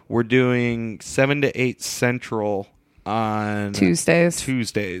 We're doing 7 to 8 Central on Tuesdays.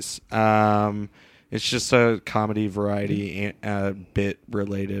 It's just a comedy variety, bit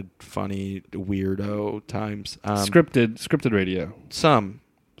related, funny, weirdo times. Scripted radio.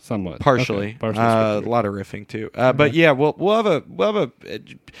 Somewhat, partially. Okay. A lot of riffing too. But yeah, we'll have a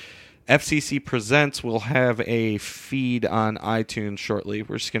FCC Presents will have a feed on iTunes shortly.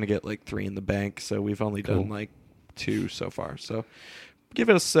 We're just gonna get like 3 in the bank, so we've only done like 2 so far. So give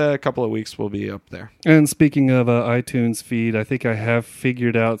us a couple of weeks, we'll be up there. And speaking of iTunes feed, I think I have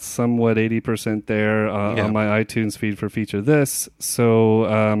figured out somewhat 80% there on my iTunes feed for Feature This. So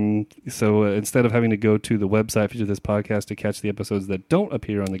instead of having to go to the website Feature This Podcast to catch the episodes that don't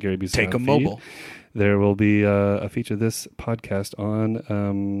appear on the Gary Beezo Take a feed, mobile. there will be a Feature This Podcast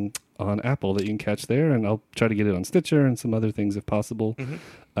on Apple that you can catch there, and I'll try to get it on Stitcher and some other things if possible. Mm-hmm.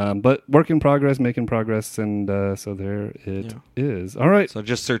 But work in progress, making progress, and so there it is. All right. So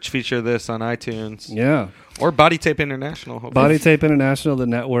just search Feature This on iTunes. Yeah. Or Body Tape International. Hopefully. Body Tape International, the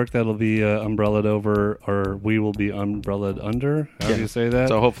network that'll be umbrellaed over, or we will be umbrellaed under. How do you say that?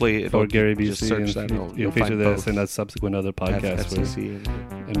 So hopefully it'll Gary BC just search that. You'll feature this both. and a subsequent other podcasts FCC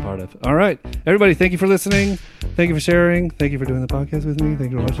and part of. All right. Everybody, thank you for listening. Thank you for sharing. Thank you for doing the podcast with me.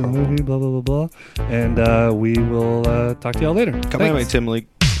 Thank you for watching the movie, blah, blah, blah, blah. And we will talk to y'all later. Come my way, Tim League.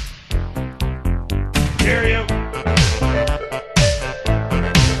 Cheerio.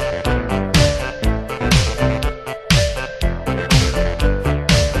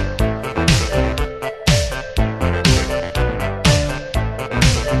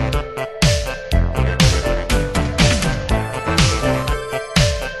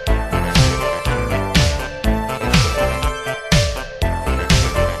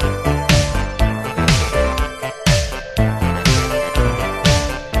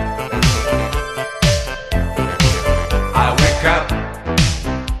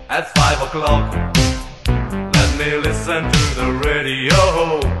 At 5 o'clock, let me listen to the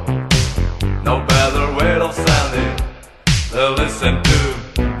radio. No better way of sounding than listen to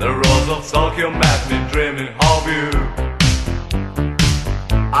the roads of Tokyo make me dreaming of you.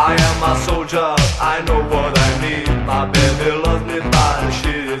 I am a soldier, I know what I need. My baby loves me but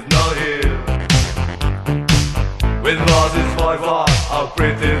she is not here. With voices voice, a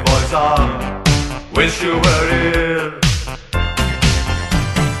pretty voice, I wish you were here.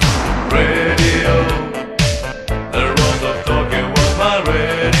 Radio, the roads of Tokyo was my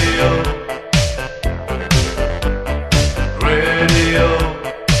radio. Radio,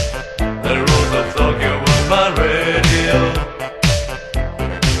 the roads of Tokyo was my radio.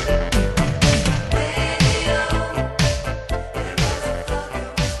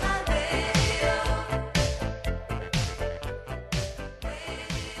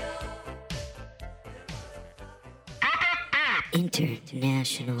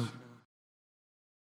 International.